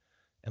that.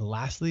 And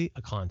lastly,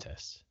 a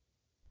contest.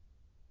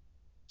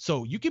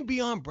 So you can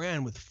be on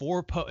brand with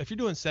 4 posts. If you're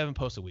doing 7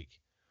 posts a week,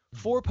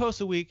 4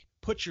 posts a week,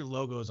 put your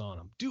logos on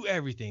them. Do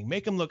everything.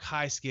 Make them look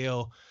high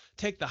scale.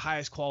 Take the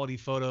highest quality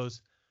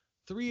photos.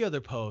 3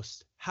 other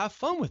posts. Have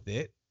fun with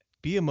it.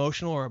 Be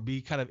emotional or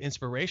be kind of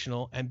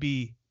inspirational, and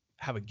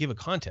give a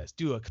contest.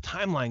 Do a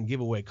timeline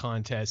giveaway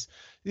contest.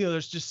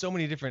 There's just so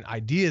many different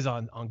ideas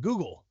on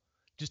Google.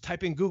 Just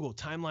type in Google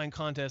timeline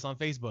contest on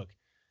Facebook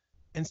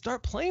and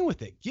start playing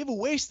with it. Give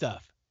away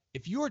stuff.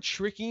 If you are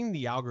tricking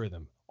the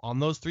algorithm on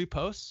those 3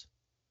 posts,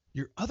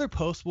 your other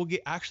posts will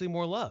get actually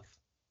more love.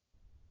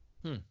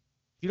 If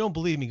you don't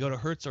believe me, go to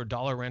Hertz or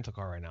Dollar Rental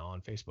Car right now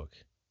on Facebook.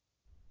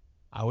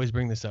 I always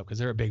bring this up because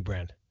they're a big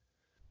brand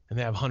and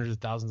they have hundreds of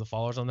thousands of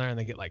followers on there, and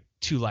they get like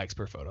 2 likes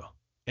per photo.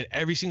 And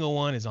every single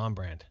one is on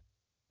brand.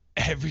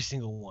 Every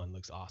single one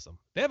looks awesome.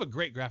 They have a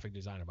great graphic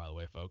designer, by the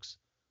way, folks.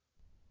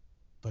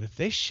 But if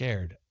they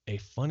shared a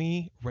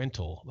funny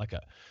rental, like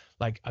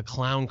a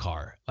clown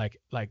car,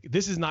 like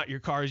this is not your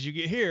car as you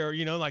get here,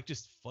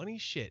 just funny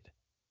shit.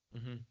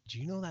 Mm-hmm. Do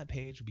you know that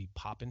page would be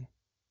popping?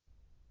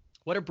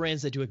 What are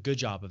brands that do a good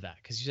job of that?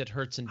 Because you said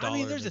Hertz and Dollar. I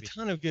mean, there's a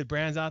ton of good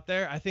brands out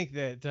there. I think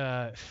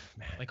that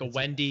like a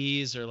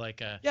Wendy's or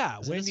like a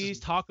Wendy's,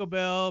 Taco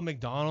Bell,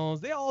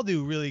 McDonald's, they all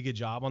do really good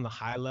job on the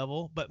high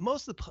level. But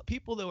most of the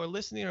people that are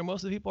listening, or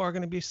most of the people, are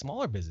going to be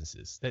smaller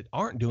businesses that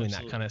aren't doing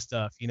that kind of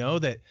stuff.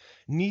 That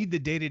need the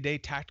day-to-day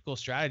tactical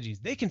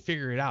strategies. They can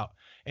figure it out.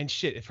 And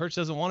shit, if Hertz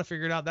doesn't want to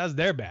figure it out, that's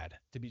their bad.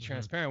 To be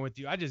transparent with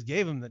you, I just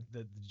gave them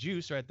the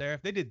juice right there.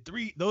 If they did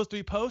those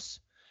 3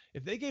 posts.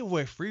 If they gave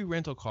away free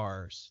rental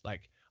cars,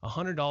 like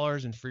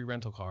 $100 in free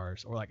rental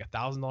cars, or like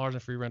 $1,000 in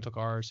free rental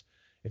cars,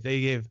 if they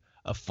give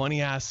a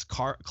funny ass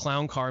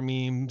clown car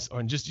memes,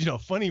 or just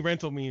funny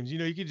rental memes,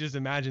 you could just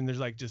imagine there's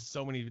like just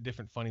so many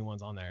different funny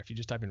ones on there. If you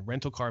just type in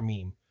rental car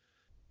meme,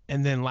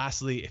 and then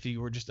lastly, if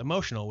you were just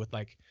emotional with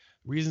like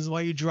reasons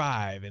why you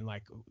drive and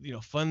like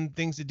fun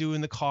things to do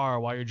in the car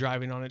while you're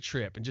driving on a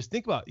trip, and just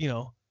think about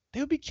they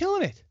would be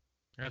killing it.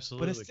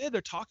 Absolutely. But instead,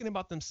 they're talking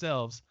about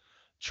themselves,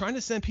 trying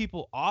to send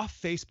people off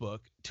Facebook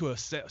to a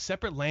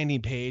separate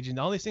landing page and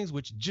all these things,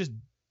 which just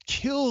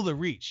kill the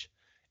reach.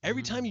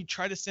 Every time you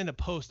try to send a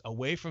post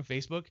away from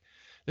Facebook,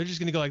 they're just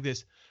going to go like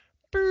this.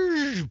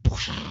 They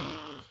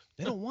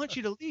don't want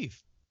you to leave.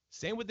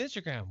 Same with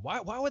Instagram. Why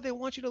would they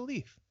want you to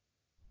leave?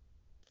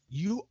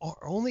 You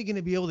are only going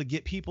to be able to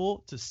get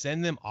people to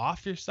send them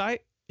off your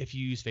site if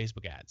you use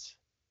Facebook ads.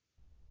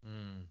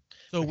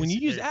 So when you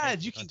use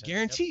ads, you can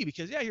guarantee,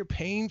 because you're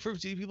paying for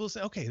people to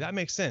say, okay, that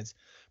makes sense.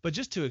 But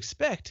just to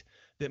expect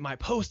that my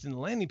post in the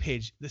landing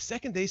page, the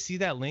second they see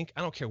that link,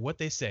 I don't care what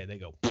they say, they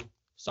go,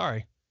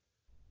 sorry.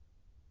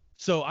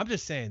 So I'm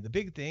just saying, the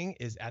big thing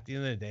is, at the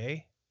end of the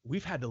day,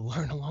 we've had to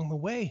learn along the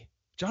way.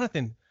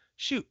 Jonathan,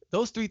 shoot,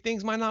 those 3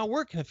 things might not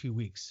work in a few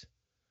weeks,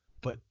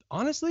 but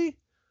honestly,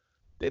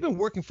 they've been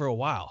working for a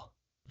while.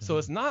 So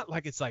it's not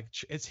like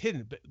it's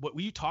hidden. But what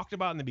you talked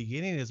about in the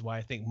beginning is why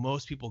I think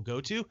most people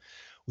go to.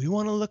 We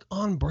want to look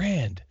on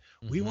brand.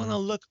 We want to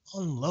look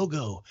on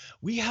logo.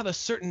 We have a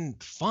certain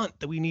font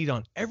that we need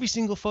on every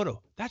single photo.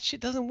 That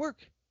shit doesn't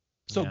work.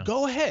 So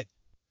go ahead.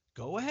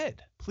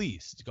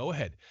 Please go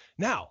ahead.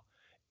 Now,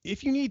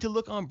 if you need to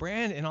look on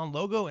brand and on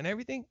logo and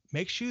everything,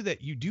 make sure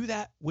that you do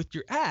that with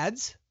your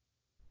ads,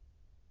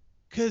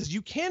 because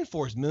you can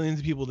force millions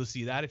of people to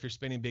see that if you're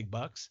spending big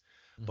bucks.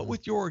 But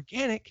with your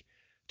organic,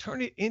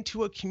 turn it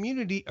into a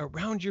community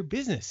around your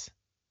business.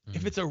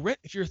 If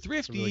you're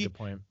thrifty, really good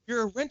point.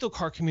 You're a rental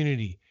car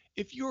community.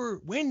 If you're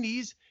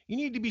Wendy's, you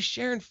need to be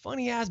sharing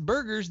funny ass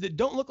burgers that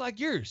don't look like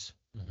yours.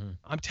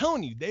 I'm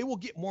telling you, they will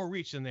get more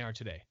reach than they are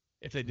today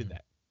if they did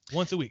that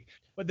once a week.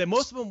 But then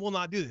most of them will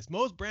not do this.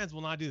 Most brands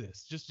will not do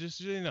this. Just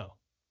so you know.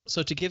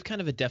 So to give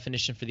kind of a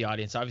definition for the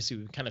audience, obviously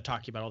we've kind of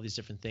talking about all these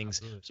different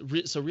things.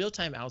 So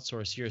Real-Time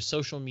Outsource, you're a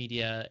social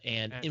media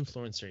and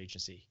influencer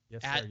agency.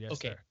 Yes, sir. Yes,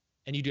 sir.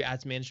 And you do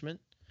ads management?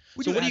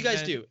 What do you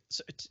guys do?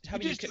 So we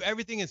just do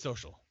everything in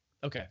social.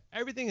 Okay.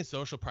 Everything is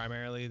social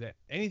primarily. That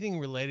anything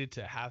related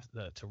to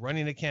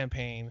running a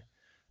campaign,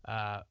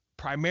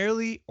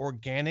 primarily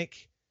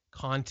organic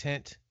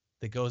content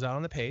that goes out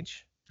on the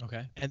page.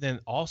 Okay. And then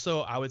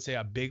also, I would say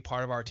a big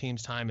part of our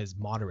team's time is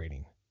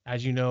moderating.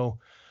 As you know,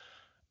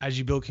 as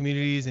you build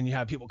communities and you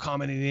have people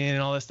commenting in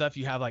and all this stuff,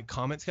 you have like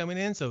comments coming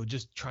in. So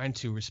just trying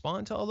to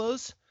respond to all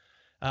those.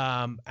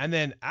 And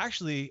then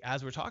actually,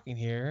 as we're talking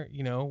here,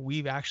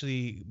 we've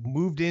actually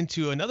moved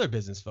into another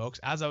business, folks.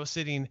 As I was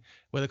sitting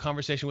with a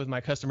conversation with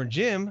my customer,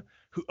 Jim,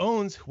 who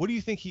owns, what do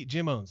you think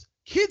Jim owns?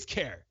 Kids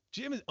Care.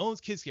 Jim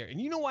owns Kids Care.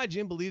 And you know why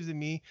Jim believes in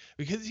me?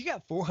 Because he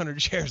got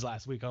 400 shares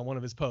last week on one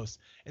of his posts.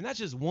 And that's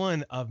just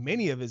one of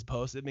many of his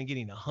posts that have been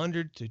getting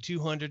 100 to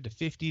 200 to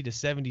 50 to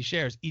 70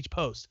 shares each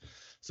post.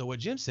 So what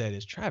Jim said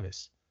is,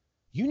 Travis,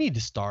 you need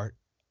to start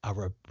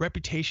a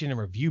reputation and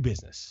review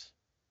business,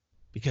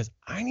 because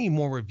I need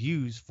more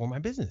reviews for my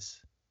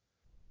business.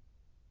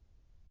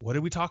 What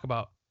did we talk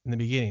about in the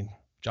beginning,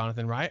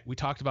 Jonathan, right? We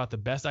talked about the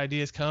best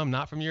ideas come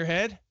not from your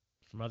head,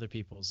 from other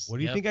people's. What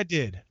do you think I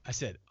did? I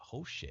said,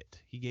 oh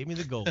shit. He gave me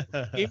the gold.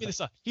 He gave me the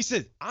stuff. He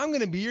said, I'm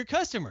going to be your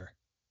customer.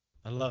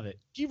 I love it.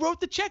 He wrote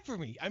the check for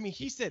me. I mean,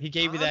 he said, he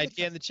gave you the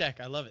idea and the check.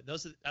 I love it.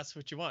 That's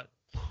what you want.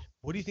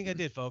 What do you think I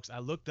did, folks? I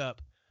looked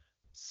up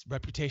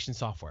reputation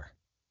software.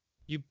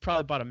 You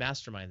probably bought a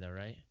mastermind though,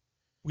 right?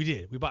 We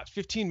did. We bought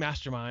 15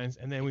 masterminds,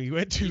 and then we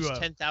went to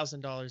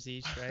 $10,000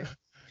 each, right?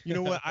 You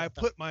know what? I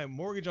put my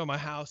mortgage on my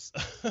house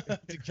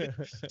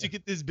to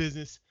get this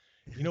business.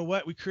 You know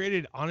what? We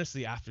created,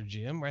 honestly, after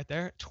Jim right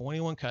there,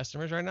 21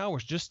 customers right now. We're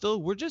just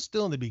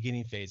still in the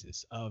beginning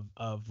phases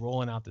of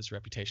rolling out this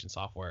reputation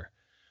software.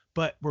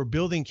 But we're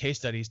building case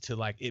studies to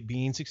like it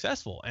being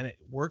successful, and it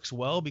works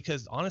well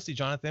because honestly,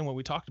 Jonathan, what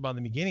we talked about in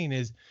the beginning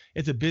is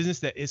it's a business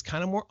that is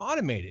kind of more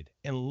automated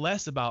and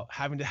less about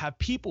having to have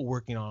people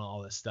working on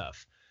all this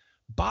stuff.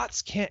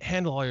 Bots can't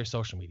handle all your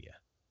social media.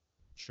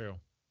 True.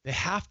 You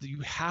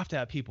have to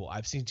have people.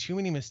 I've seen too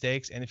many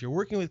mistakes. And if you're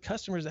working with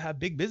customers that have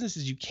big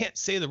businesses, you can't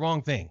say the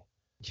wrong thing.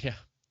 Yeah.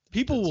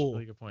 People will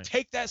really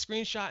take that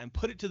screenshot and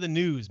put it to the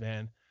news,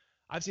 man.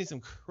 I've seen some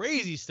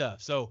crazy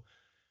stuff. So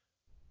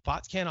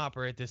bots can't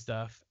operate this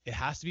stuff. It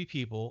has to be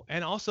people.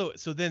 And also,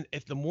 so then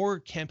if the more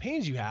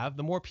campaigns you have,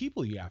 the more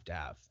people you have to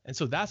have. And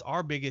so that's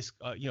our biggest,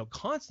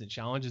 constant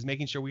challenge is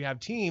making sure we have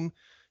team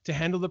to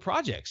handle the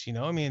projects.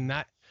 I mean,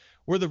 that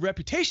where the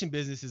reputation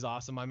business is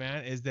awesome, my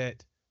man, is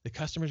that the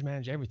customers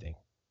manage everything.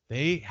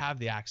 They have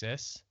the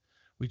access.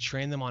 We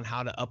train them on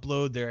how to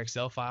upload their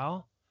Excel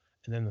file,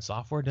 and then the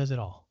software does it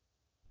all.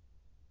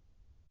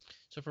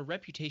 So for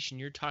reputation,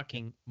 you're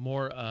talking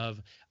more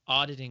of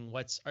auditing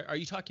are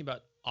you talking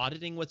about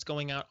auditing what's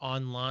going out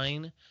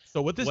online?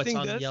 So what this thing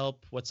does, what's on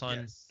Yelp, what's on.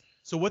 Yes.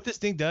 So what this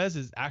thing does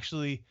is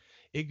actually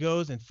it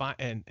goes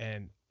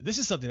and this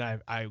is something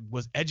I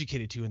was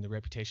educated to in the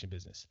reputation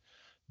business.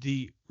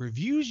 The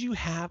reviews you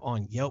have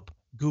on Yelp,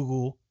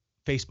 Google,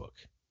 Facebook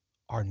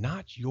are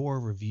not your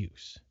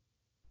reviews.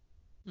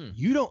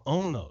 You don't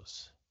own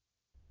those.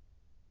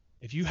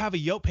 If you have a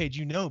Yelp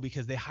page,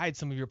 because they hide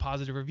some of your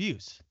positive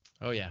reviews.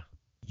 Oh yeah.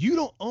 You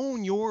don't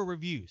own your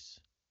reviews.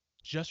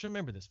 Just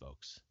remember this,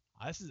 folks.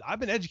 I've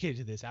been educated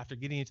to this after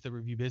getting into the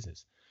review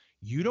business.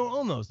 You don't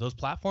own those. Those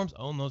platforms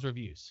own those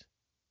reviews.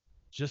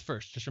 Just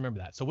remember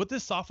that. So what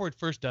this software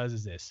first does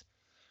is this.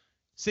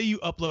 Say you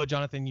upload,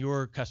 Jonathan,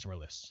 your customer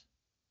list.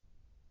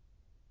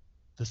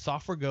 The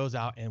software goes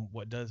out and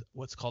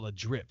what's called a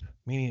drip,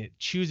 meaning it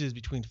chooses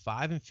between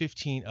 5 and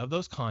 15 of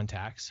those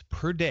contacts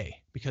per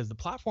day, because the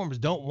platforms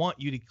don't want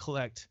you to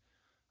collect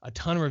a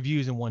ton of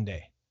reviews in one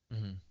day.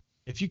 Mm-hmm.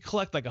 If you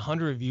collect like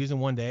 100 reviews in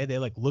one day, they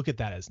like look at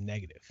that as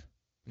negative.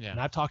 Yeah. And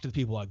I've talked to the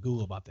people at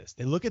Google about this.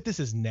 They look at this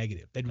as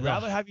negative. They'd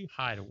rather have you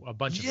hide a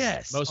bunch of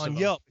them. Most on of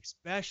Yelp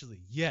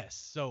especially.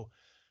 Yes.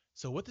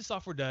 So what the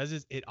software does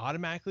is it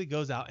automatically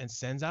goes out and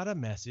sends out a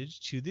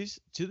message to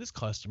this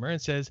customer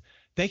and says,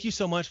 thank you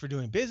so much for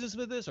doing business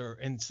with us. Or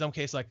in some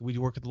case, like we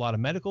work with a lot of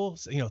medical,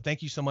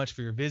 thank you so much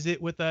for your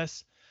visit with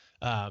us.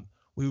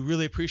 We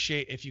really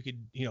appreciate if you could,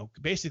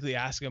 basically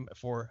ask them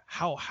for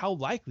how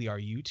likely are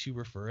you to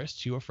refer us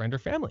to a friend or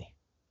family,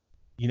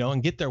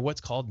 and get their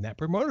what's called Net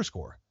Promoter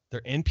Score,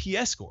 their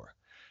NPS score.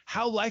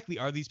 How likely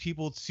are these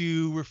people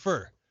to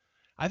refer?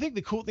 I think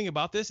the cool thing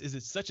about this is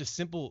it's such a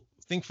simple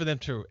thing for them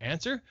to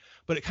answer,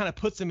 but it kind of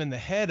puts them in the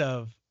head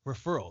of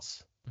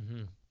referrals.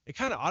 Mm-hmm. It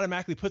kind of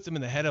automatically puts them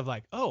in the head of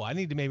like, oh, I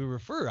need to maybe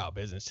refer out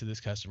business to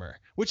this customer,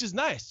 which is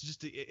nice.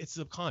 It's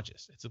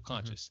subconscious.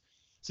 Mm-hmm.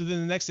 So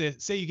then the next day,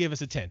 say you give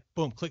us a 10,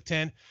 boom, click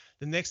 10.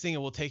 The next thing it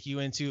will take you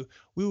into,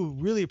 we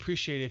would really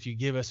appreciate it if you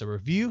give us a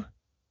review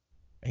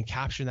and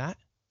capture that.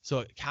 So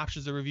it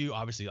captures the review,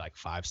 obviously like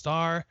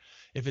 5-star.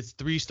 If it's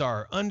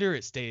 3-star or under,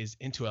 it stays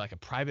into like a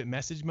private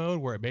message mode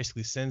where it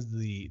basically sends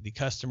the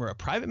customer a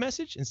private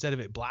message instead of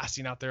it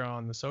blasting out there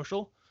on the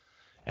social.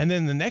 And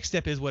then the next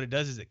step is what it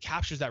does is it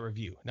captures that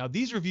review. Now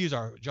these reviews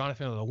are,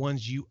 Jonathan, are the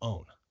ones you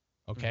own.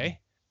 Okay. Mm-hmm.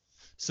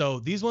 So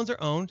these ones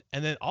are owned.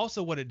 And then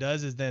also what it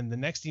does is then the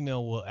next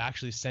email will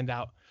actually send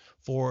out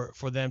for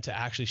them to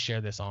actually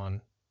share this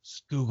on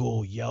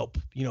Google, Yelp,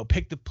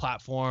 pick the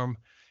platform.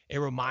 It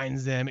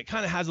reminds them. It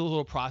kind of has a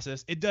little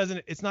process.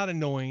 It's not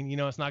annoying.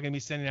 It's not going to be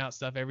sending out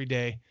stuff every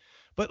day,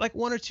 but like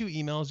 1 or 2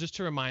 emails just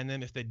to remind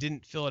them if they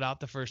didn't fill it out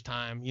the first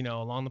time,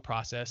 along the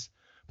process.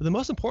 But the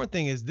most important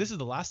thing is, this is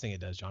the last thing it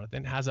does,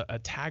 Jonathan. It has a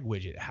tag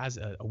widget. It has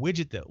a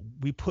widget that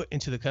we put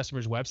into the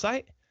customer's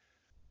website.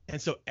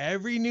 And so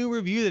every new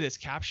review that it's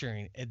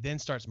capturing, it then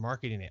starts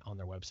marketing it on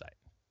their website.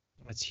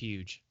 That's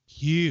huge.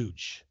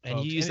 Huge. And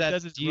folks. you use And it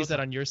that? does Do you use that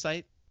on your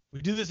site? We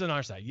do this on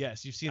our site.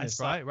 Yes, you've seen this,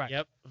 right? Right.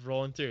 Yep,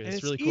 rolling through. And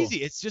It's really easy.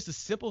 cool. It's just a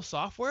simple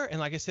software.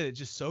 And like I said, it's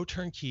just so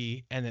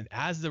turnkey. And then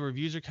as the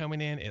reviews are coming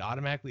in, it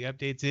automatically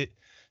updates it.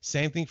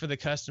 Same thing for the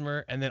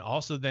customer. And then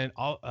also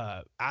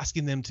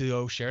asking them to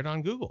go share it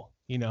on Google,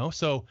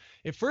 So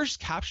it first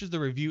captures the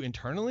review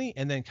internally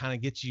and then kind of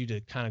gets you to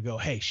kind of go,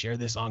 hey, share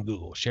this on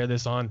Google, share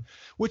this on,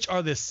 which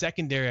are the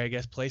secondary, I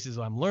guess, places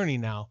I'm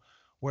learning now,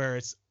 where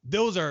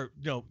those are,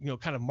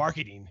 kind of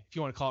marketing, if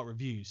you want to call it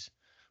reviews,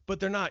 but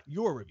they're not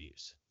your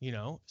reviews,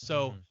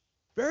 So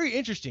very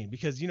interesting,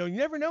 because, you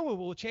never know what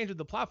will change with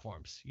the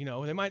platforms.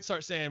 They might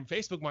start saying,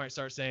 Facebook might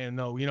start saying,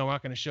 no, we're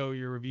not going to show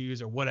your reviews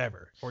or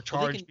whatever, or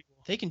charge people.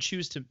 They can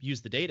choose to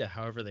use the data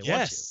however they want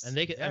Yes. to, and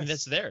they can. Yes. I mean,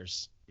 that's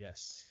theirs.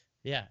 Yes.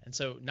 Yeah, and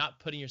so not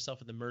putting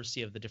yourself at the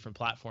mercy of the different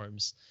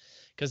platforms,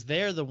 because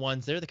they're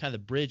the kind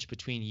of bridge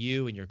between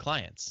you and your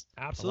clients.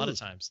 Absolutely. A lot of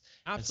times.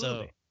 Absolutely.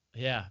 And so,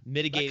 yeah,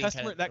 mitigating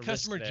that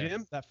customer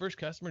Jim, that first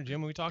customer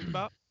Jim we talked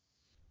about,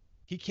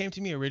 he came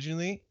to me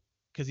originally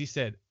because he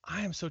said,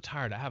 I am so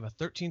tired. I have a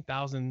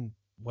 13,000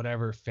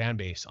 whatever fan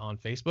base on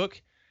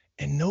Facebook,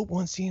 and no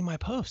one's seeing my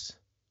posts.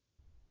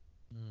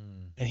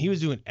 And he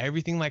was doing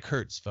everything like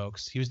Hertz,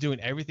 folks. He was doing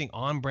everything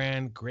on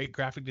brand, great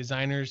graphic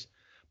designers,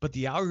 but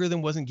the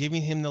algorithm wasn't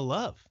giving him the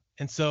love.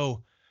 And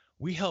so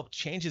we helped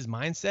change his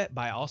mindset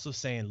by also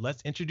saying,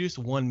 let's introduce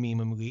one meme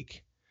a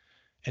week.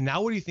 And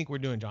now what do you think we're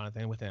doing,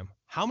 Jonathan, with him?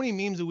 How many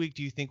memes a week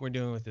do you think we're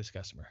doing with this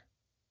customer?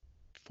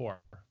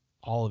 4.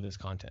 All of his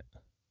content.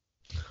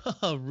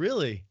 Oh,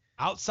 really?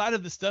 Outside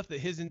of the stuff that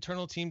his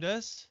internal team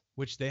does,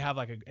 which they have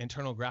like an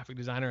internal graphic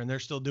designer, and they're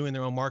still doing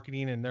their own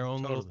marketing and their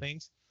own little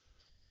things.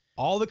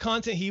 All the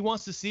content he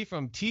wants to see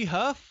from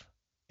Huff,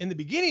 in the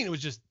beginning, it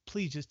was just,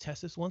 please just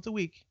test this once a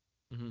week.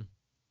 Mm-hmm.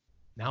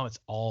 Now it's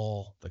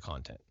all the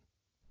content.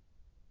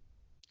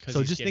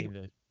 So just think,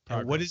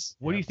 what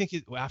do you think,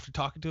 after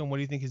talking to him, what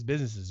do you think his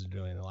businesses are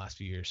doing in the last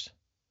few years?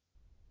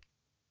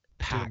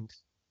 Packed.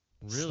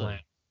 Really?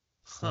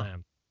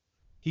 Slam.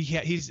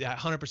 He's at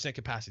 100%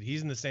 capacity.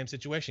 He's in the same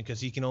situation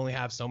because he can only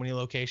have so many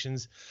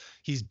locations.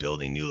 He's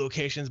building new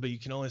locations, but you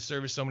can only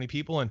service so many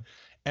people. And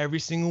every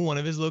single one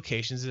of his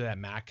locations is at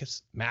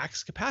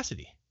max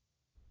capacity.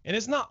 And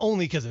it's not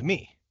only because of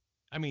me.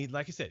 I mean,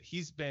 like I said,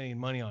 he's spending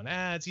money on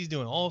ads. He's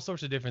doing all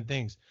sorts of different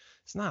things.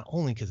 It's not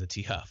only because of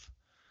Huff,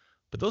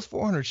 but those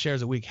 400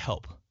 shares a week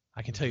help.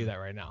 I can tell you that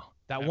right now.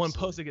 That one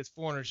post that gets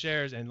 400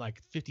 shares and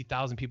like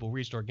 50,000 people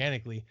reached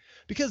organically,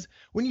 because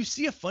when you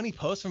see a funny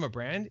post from a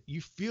brand,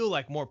 you feel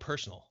like more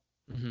personal.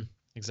 Mm-hmm.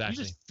 Exactly.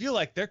 You just feel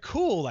like they're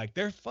cool, like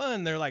they're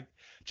fun. They're like,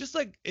 just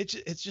like it's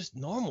just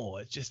normal.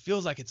 It just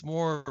feels like it's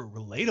more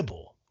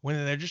relatable when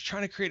they're just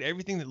trying to create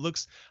everything that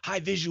looks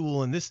high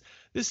visual. And this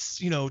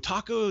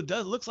taco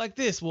looks like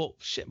this. Well,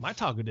 shit, my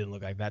taco didn't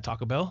look like that,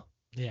 Taco Bell.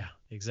 Yeah,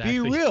 exactly. Be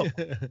real.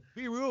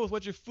 Be real with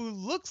what your food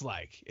looks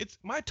like.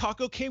 My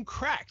taco came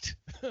cracked.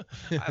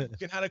 I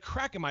had a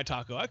crack in my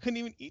taco. I couldn't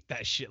even eat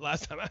that shit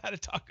last time I had a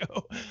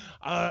taco.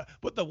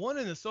 But the one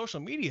in the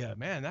social media,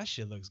 man, that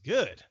shit looks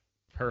good.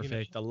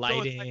 Perfect. The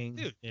lighting. So like,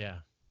 dude, yeah.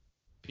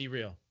 Be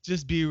real.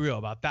 Just be real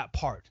about that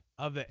part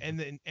of it.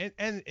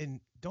 And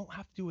don't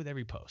have to do with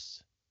every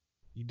post.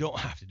 You don't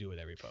have to do with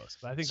every post.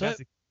 But I think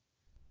that's a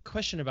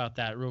question about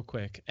that real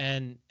quick.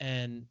 And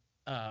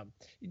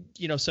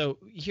so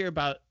you hear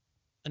about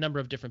a number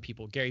of different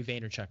people. Gary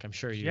Vaynerchuk, I'm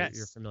sure you're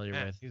familiar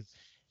with. He's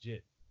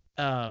legit.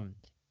 A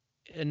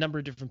number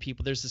of different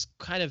people. There's this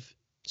kind of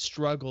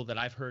struggle that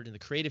I've heard in the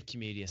creative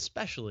community,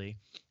 especially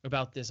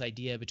about this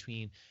idea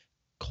between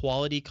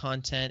quality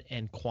content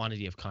and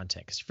quantity of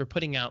content. Because if you're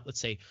putting out, let's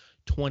say,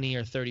 20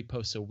 or 30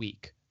 posts a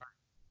week,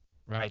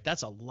 right?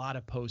 That's a lot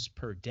of posts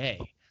per day.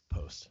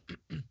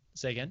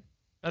 Say again?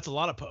 That's a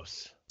lot of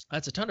posts.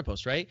 That's a ton of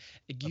posts, right?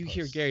 You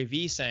hear Gary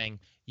Vee saying,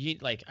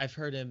 I've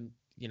heard him,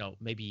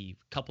 maybe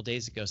a couple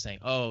days ago saying,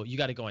 oh, you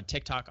got to go on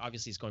TikTok.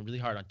 Obviously, he's going really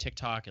hard on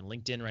TikTok and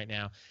LinkedIn right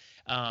now.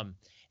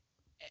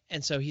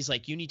 And so he's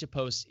like, you need to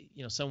post,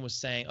 someone was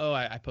saying, oh,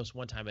 I post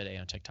 1 time a day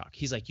on TikTok.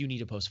 He's like, you need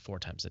to post 4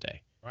 times a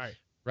day.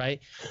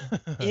 Right.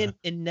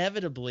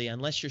 Inevitably,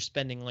 unless you're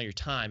spending all your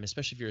time,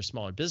 especially if you're a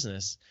smaller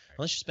business,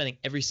 unless you're spending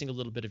every single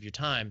little bit of your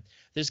time,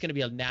 there's going to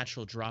be a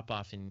natural drop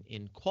off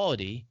in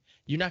quality.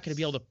 You're not going to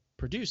be able to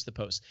produce the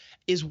posts.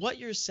 Is what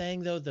you're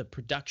saying, though, the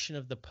production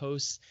of the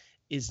posts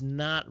is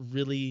not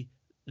really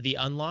the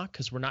unlock,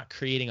 because we're not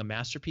creating a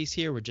masterpiece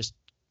here. We're just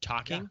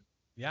talking.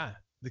 Yeah.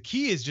 The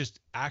key is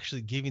just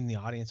actually giving the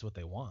audience what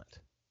they want.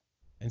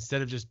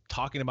 Instead of just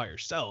talking about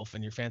yourself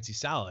and your fancy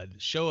salad,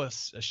 show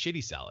us a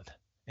shitty salad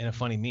and a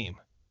funny meme.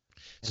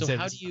 So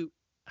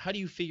how do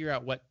you figure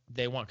out what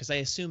they want? Because I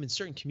assume in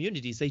certain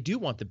communities they do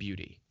want the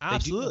beauty.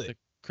 Absolutely. They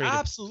do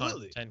want the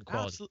creative content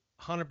quality.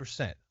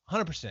 100%.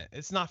 100%.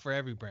 It's not for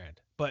every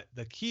brand, but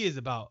the key is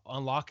about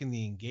unlocking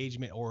the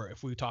engagement, or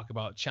if we talk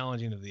about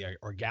challenging of the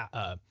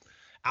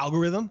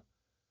algorithm,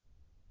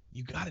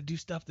 you got to do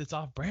stuff that's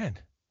off brand.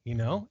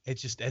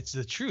 It's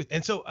the truth.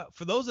 And so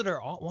for those that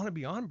want to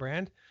be on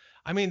brand,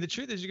 I mean, the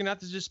truth is you're going to have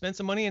to just spend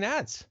some money in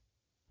ads.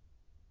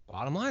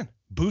 Bottom line,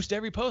 boost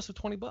every post for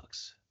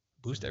 $20,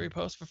 boost every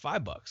post for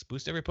 $5,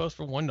 boost every post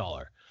for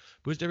 $1,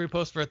 boost every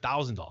post for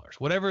 $1,000,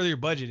 whatever your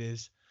budget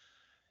is.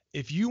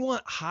 If you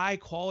want high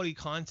quality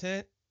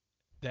content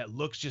that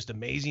looks just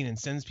amazing and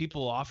sends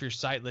people off your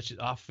site,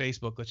 off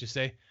Facebook, let's just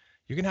say,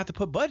 you're going to have to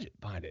put budget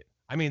behind it.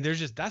 I mean,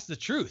 that's the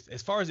truth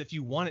as far as if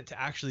you want it to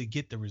actually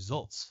get the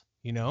results,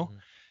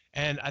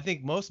 And I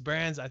think most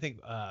brands,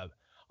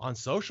 on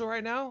social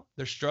right now,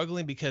 they're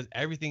struggling because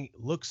everything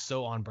looks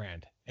so on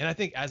brand. And I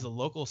think as a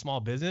local small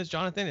business,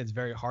 Jonathan, it's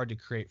very hard to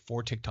create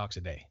 4 TikToks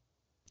a day.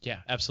 Yeah,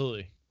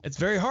 absolutely. It's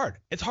very hard.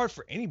 It's hard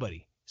for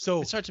anybody.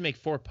 So it's hard to make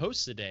 4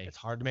 posts a day. It's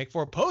hard to make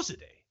 4 posts a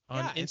day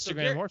on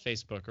Instagram or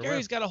Facebook. Or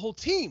Gary's got a whole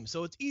team,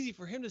 so it's easy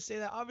for him to say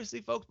that,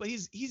 obviously, folks. But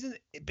he's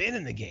been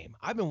in the game.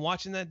 I've been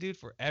watching that dude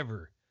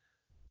forever,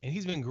 and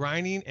he's been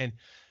grinding. And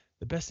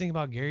the best thing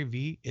about Gary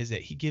Vee is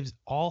that he gives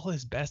all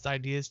his best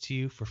ideas to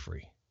you for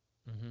free.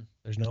 Mm-hmm.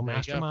 There's no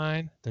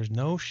mastermind. There's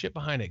no shit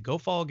behind it. Go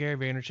follow Gary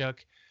Vaynerchuk.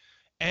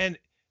 And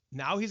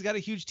now he's got a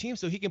huge team,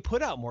 so he can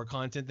put out more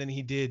content than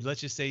he did,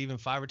 let's just say, even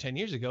 5 or 10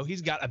 years ago.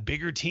 He's got a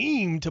bigger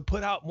team to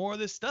put out more of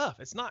this stuff.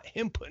 It's not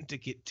him putting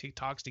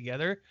TikToks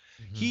together.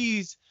 Mm-hmm.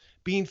 He's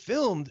being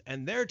filmed,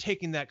 and they're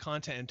taking that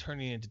content and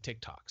turning it into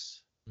TikToks.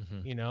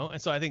 Mm-hmm.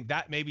 And so I think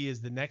that maybe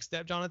is the next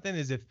step, Jonathan,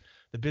 is if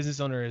the business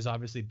owner is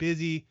obviously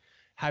busy,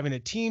 having a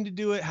team to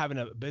do it, having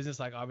a business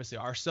like obviously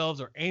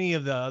ourselves or any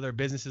of the other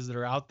businesses that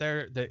are out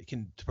there that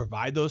can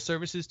provide those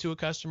services to a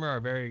customer are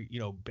very,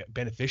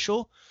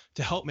 beneficial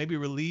to help maybe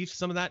relieve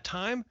some of that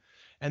time.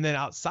 And then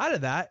outside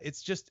of that,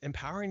 it's just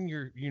empowering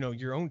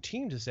your own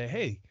team to say,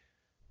 hey,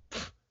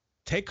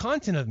 take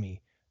content of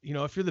me.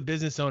 If you're the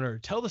business owner,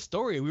 tell the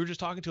story. We were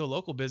just talking to a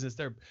local business.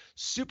 They're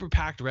super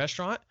packed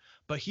restaurant,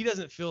 but he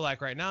doesn't feel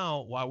like right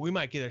now, while we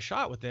might get a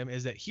shot with them,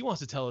 is that he wants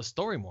to tell a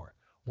story more.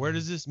 Where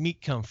does this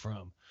meat come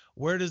from?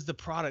 Where does the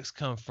products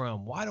come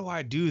from? Why do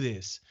I do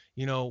this?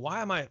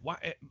 Why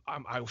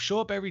I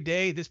show up every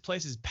day. This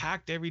place is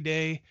packed every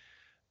day.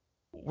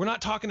 We're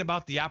not talking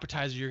about the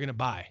appetizer you're going to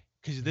buy,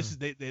 because this is,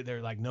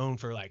 they're like known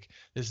for, like,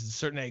 this is a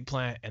certain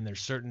eggplant and there's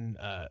certain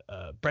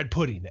bread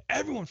pudding that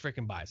everyone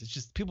freaking buys. It's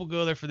just people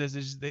go there for this.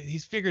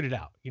 He's figured it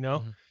out,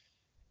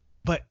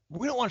 but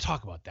we don't want to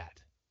talk about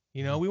that.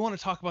 We want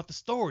to talk about the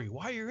story,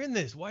 why you're in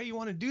this, why you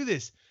want to do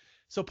this.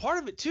 So part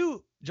of it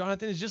too,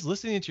 Jonathan, is just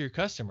listening to your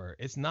customer.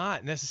 It's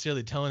not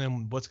necessarily telling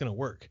him what's going to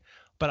work,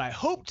 but I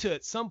hope to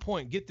at some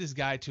point get this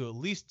guy to at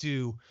least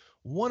do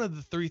one of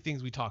the 3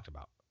 things we talked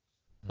about.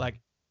 Like,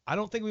 I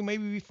don't think we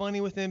maybe be funny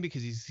with him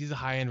because he's a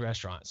high-end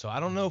restaurant. So I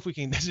don't know if we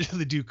can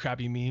necessarily do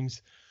crappy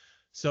memes.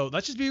 So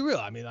let's just be real.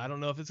 I mean, I don't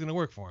know if it's going to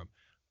work for him,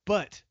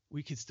 but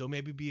we could still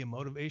maybe be a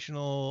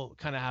motivational,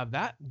 kind of have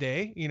that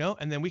day,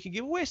 and then we can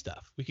give away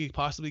stuff. We could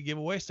possibly give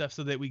away stuff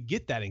so that we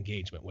get that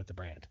engagement with the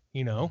brand,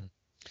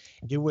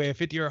 Give away a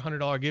 $50 or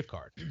 $100 gift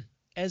card.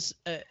 As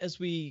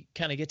we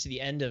kind of get to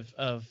the end of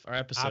our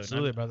episode,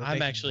 absolutely, brother.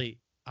 I'm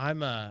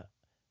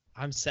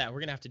sad. We're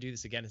gonna have to do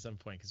this again at some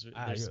point because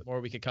there's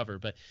more we could cover.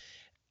 But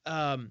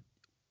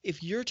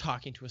if you're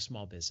talking to a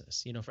small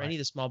business, for any of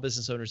the small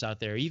business owners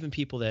out there, even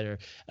people that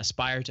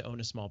aspire to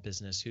own a small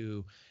business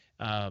who,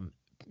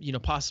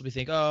 possibly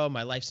think, oh,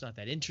 my life's not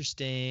that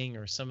interesting,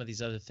 or some of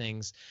these other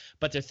things,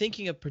 but they're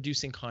thinking of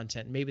producing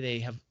content. Maybe they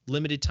have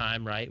limited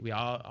time, right? We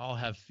all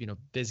have,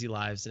 busy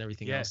lives and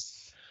everything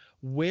else.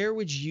 Where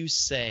would you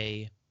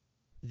say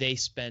they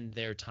spend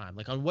their time?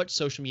 Like, on what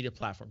social media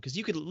platform? Because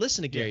you could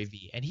listen to Gary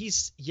Vee and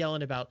he's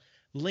yelling about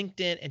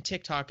LinkedIn and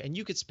TikTok, and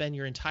you could spend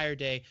your entire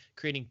day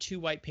creating 2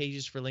 white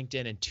pages for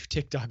LinkedIn and 2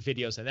 TikTok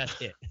videos, and that's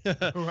it.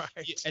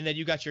 Right. And then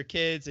you got your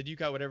kids and you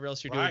got whatever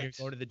else you're doing. You're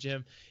going to the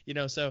gym,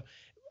 so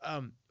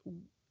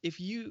if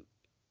you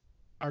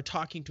are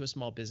talking to a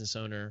small business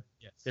owner,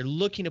 they're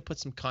looking to put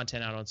some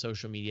content out on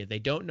social media. They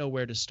don't know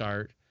where to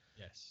start.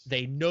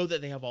 They know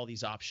that they have all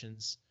these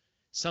options.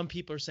 Some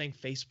people are saying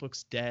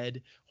Facebook's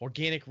dead.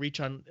 Organic reach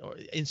on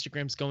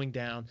Instagram's going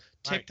down.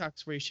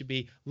 TikTok's where you should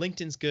be.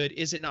 LinkedIn's good.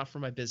 Is it not for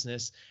my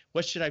business?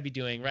 What should I be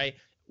doing? Right?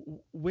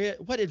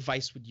 What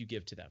advice would you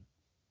give to them?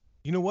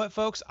 You know what,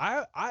 folks?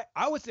 I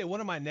would say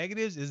one of my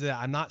negatives is that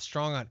I'm not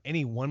strong on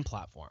any one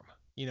platform.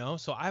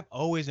 So I've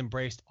always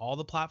embraced all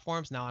the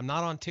platforms. Now, I'm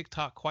not on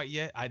TikTok quite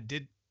yet. I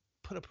did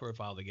put a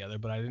profile together,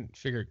 but I didn't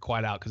figure it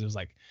quite out because it was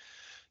like,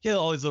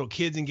 all these little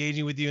kids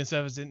engaging with you and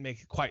stuff. It didn't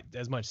make quite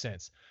as much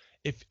sense.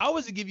 If I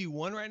was to give you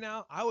one right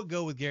now, I would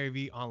go with Gary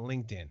Vee on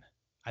LinkedIn.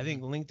 I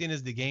think LinkedIn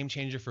is the game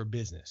changer for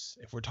business.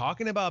 If we're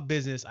talking about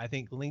business, I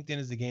think LinkedIn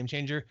is the game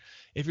changer.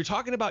 If you're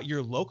talking about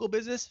your local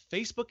business,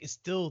 Facebook is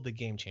still the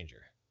game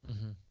changer.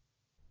 Mm-hmm.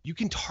 You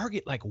can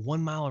target like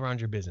 1 mile around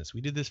your business.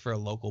 We did this for a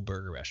local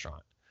burger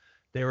restaurant.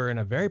 They were in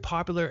a very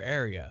popular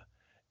area,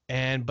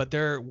 but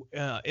they're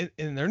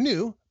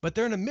new, but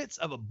they're in the midst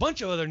of a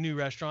bunch of other new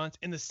restaurants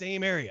in the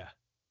same area.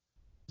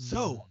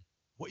 So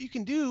what you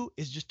can do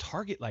is just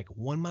target like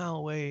 1 mile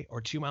away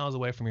or 2 miles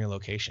away from your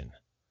location.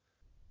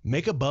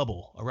 Make a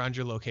bubble around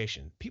your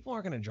location. People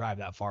aren't going to drive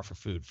that far for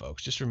food,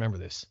 folks. Just remember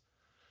this.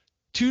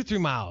 2-3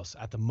 miles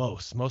at the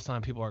most. Most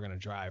time people are going to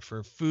drive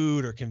for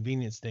food or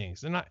convenience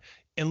things. They're not,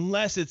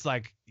 unless it's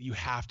like you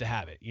have to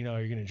have it. You know,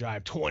 you're going to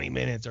drive 20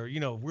 minutes or, you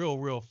know,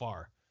 real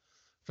far.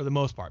 For the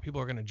most part, people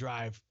are going to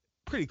drive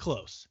pretty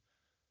close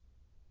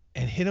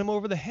and hit them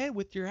over the head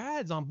with your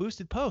ads on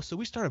boosted posts. So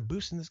we started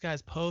boosting this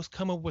guy's posts,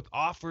 come up with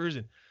offers.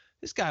 And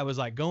this guy was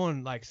like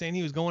saying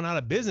he was going out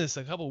of business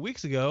a couple of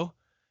weeks ago.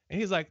 And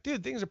he's like,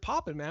 dude, things are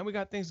popping, man. We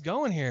got things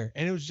going here.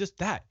 And it was just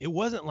that. It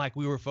wasn't like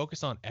we were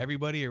focused on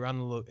everybody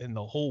around in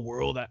the whole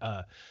world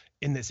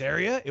in this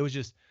area. It was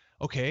just,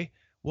 okay,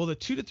 well, the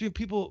 2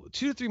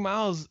 to 3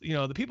 miles, you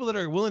know, the people that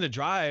are willing to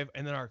drive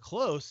and that are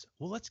close,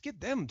 well, let's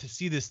get them to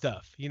see this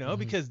stuff, you know,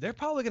 because they're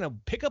probably going to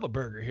pick up a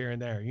burger here and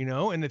there, you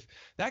know, and if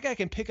that guy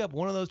can pick up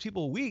one of those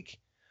people a week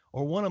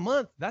or one a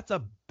month, that's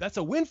a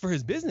win for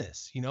his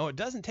business. You know, it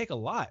doesn't take a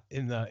lot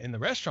in the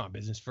restaurant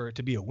business for it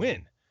to be a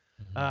win.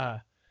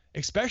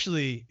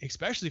 Especially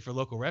for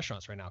local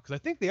restaurants right now, because I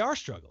think they are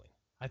struggling.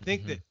 I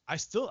think that I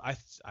still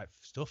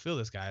feel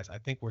this, guys. I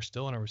think we're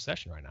still in a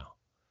recession right now.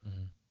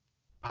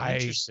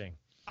 Interesting.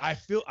 I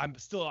feel I'm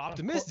still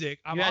optimistic.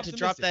 You had to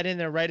drop that in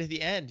there right at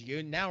the end.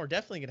 Now we're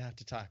definitely gonna have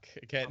to talk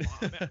again.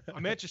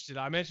 I'm interested.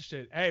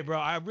 Hey, bro,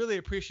 I really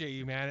appreciate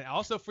you, man. And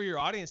also for your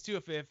audience too,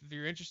 if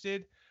you're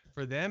interested,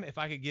 for them, if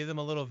I could give them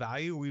a little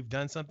value, we've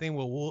done something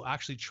where we'll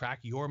actually track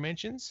your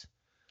mentions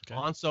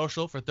on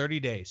social for 30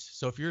 days.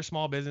 So if you're a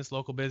small business,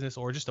 local business,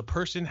 or just a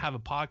person, have a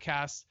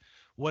podcast,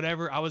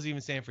 whatever, I was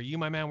even saying for you,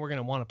 my man, we're going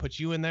to want to put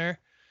you in there.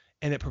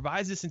 And it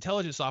provides this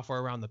intelligence software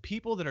around the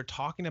people that are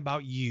talking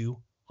about you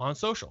on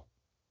social.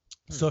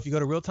 So if you go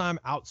to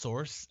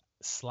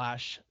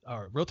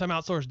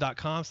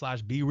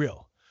realtimeoutsource.com/be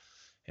real,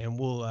 and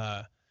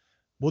we'll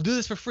do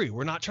this for free.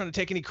 We're not trying to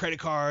take any credit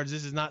cards.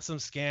 This is not some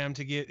scam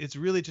to get. It's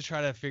really to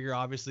try to figure,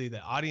 obviously,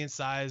 the audience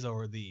size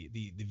or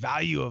the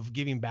value of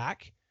giving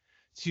back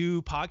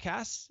to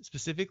podcasts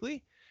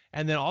specifically.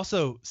 And then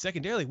also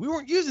secondarily, we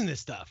weren't using this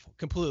stuff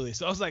completely.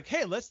 So I was like,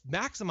 hey, let's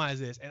maximize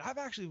this. And I've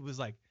actually was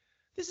like,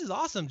 this is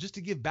awesome just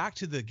to give back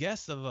to the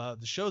guests of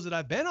the shows that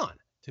I've been on,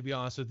 to be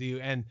honest with you.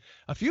 And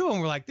a few of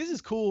them were like, this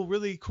is cool,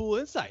 really cool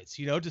insights,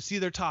 you know, to see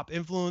their top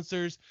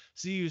influencers,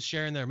 see who's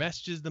sharing their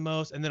messages the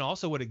most. And then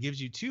also what it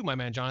gives you too, my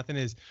man, Jonathan,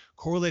 is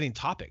correlating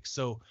topics.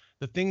 So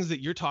the things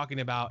that you're talking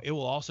about, it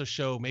will also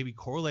show maybe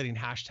correlating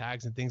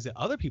hashtags and things that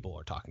other people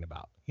are talking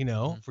about, you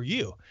know, for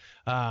you.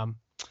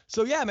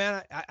 So yeah,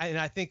 man,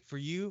 I think for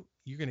you,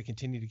 you're going to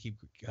continue to keep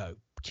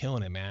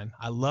killing it, man.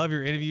 I love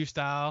your interview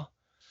style.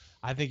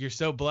 I think you're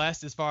so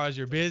blessed as far as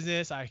your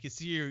business. I can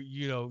see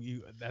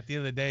you at the end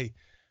of the day,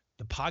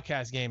 the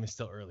podcast game is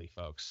still early,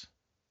 folks.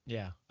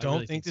 Yeah.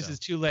 Don't think this is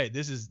too late.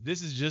 This is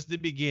just the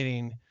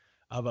beginning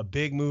of a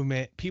big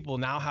movement. People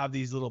now have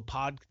these little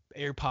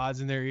AirPods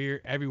in their ear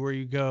everywhere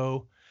you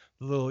go,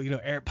 the little,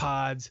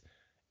 AirPods,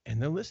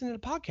 and they're listening to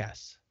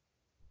podcasts.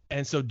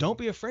 And so don't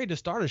be afraid to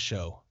start a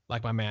show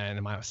like my man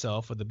and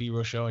myself with the Be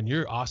Real Show and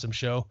your awesome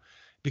show,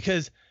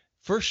 because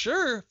for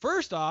sure,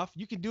 first off,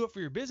 you can do it for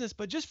your business,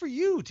 but just for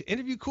you to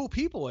interview cool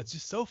people. It's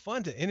just so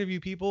fun to interview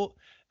people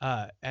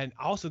and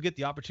also get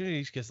the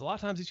opportunities, because a lot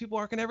of times these people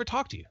aren't going to ever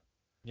talk to you.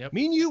 Yep.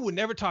 Me and you would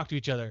never talk to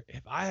each other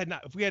if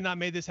we had not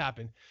made this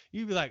happen.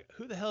 You'd be like,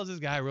 who the hell is this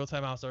guy? Real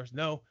Time Outsource?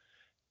 No.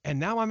 And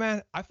now, my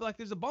man, I feel like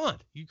there's a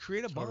bond. You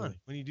create a bond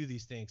when you do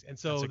these things. And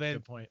so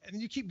then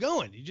you keep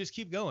going. You just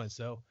keep going.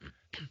 So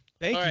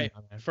thank you.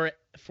 Right.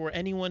 For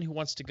anyone who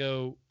wants to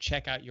go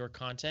check out your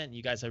content,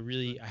 you guys, I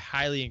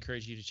highly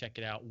encourage you to check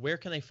it out. Where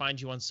can they find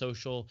you on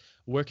social?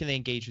 Where can they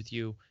engage with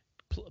you?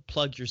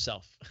 Plug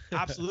yourself.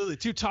 Absolutely.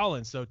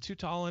 Tutallin. So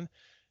Tutallin,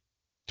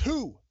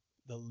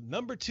 the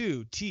number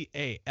 2,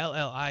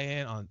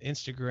 TALLIN on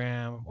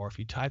Instagram, or if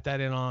you type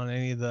that in on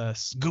any of the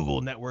Google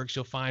networks,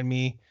 you'll find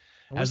me.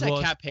 What's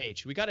that cat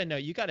page? We got to know.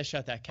 You got to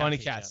shut that cat Funny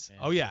page Cats. Up,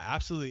 man. Oh yeah,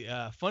 absolutely.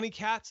 Funny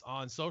Cats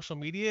on social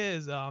media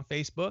is on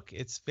Facebook.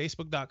 It's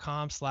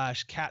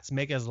facebook.com/cats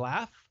make us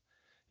laugh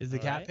is the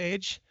cat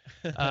page.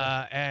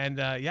 Yeah,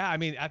 I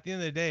mean, at the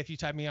end of the day, if you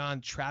type me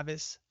on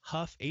Travis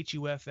Huff,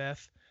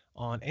 HUFF,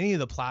 on any of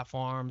the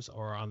platforms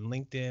or on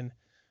LinkedIn,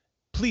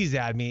 please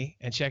add me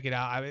and check it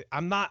out.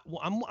 I'm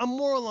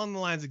more along the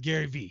lines of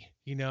Gary V.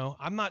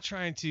 I'm not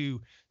trying to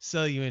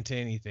sell you into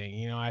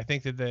anything. I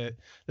think that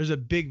there's a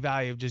big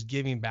value of just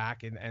giving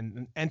back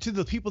and to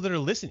the people that are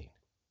listening,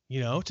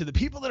 to the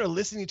people that are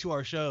listening to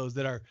our shows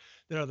that are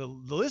the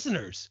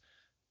listeners.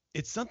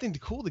 It's something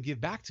cool to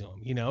give back to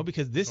them,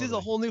 because this is a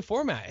whole new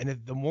format. And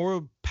if the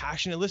more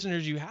passionate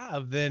listeners you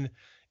have, then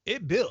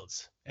it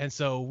builds. And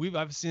so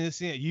I've seen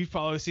it. You've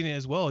probably seen it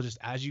as well. Just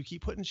as you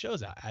keep putting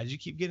shows out, as you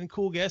keep getting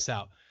cool guests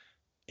out,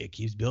 it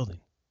keeps building.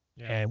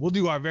 Yeah. And we'll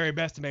do our very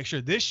best to make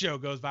sure this show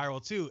goes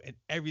viral too. And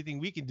everything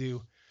we can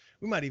do,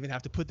 we might even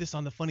have to put this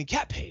on the Funny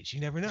Cat page. You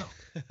never know.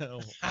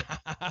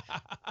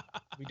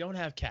 We don't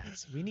have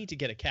cats. We need to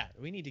get a cat.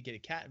 We need to get a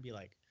cat and be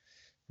like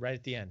right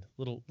at the end,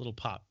 little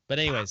pop. But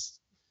anyways,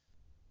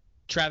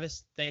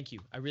 Travis, thank you.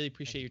 I really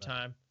appreciate you, your brother.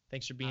 time.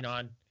 Thanks for being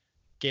Absolutely. on.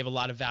 Gave a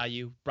lot of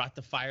value. Brought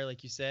the fire,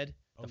 like you said,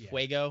 Oh the yeah.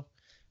 fuego.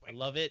 I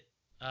love it.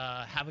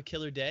 Have a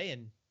killer day,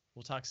 and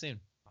we'll talk soon.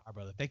 All right,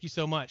 brother. Thank you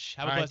so much.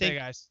 Have All a right. blessed day,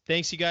 guys.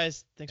 Thanks, you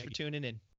guys. Thanks for Thank you. tuning in.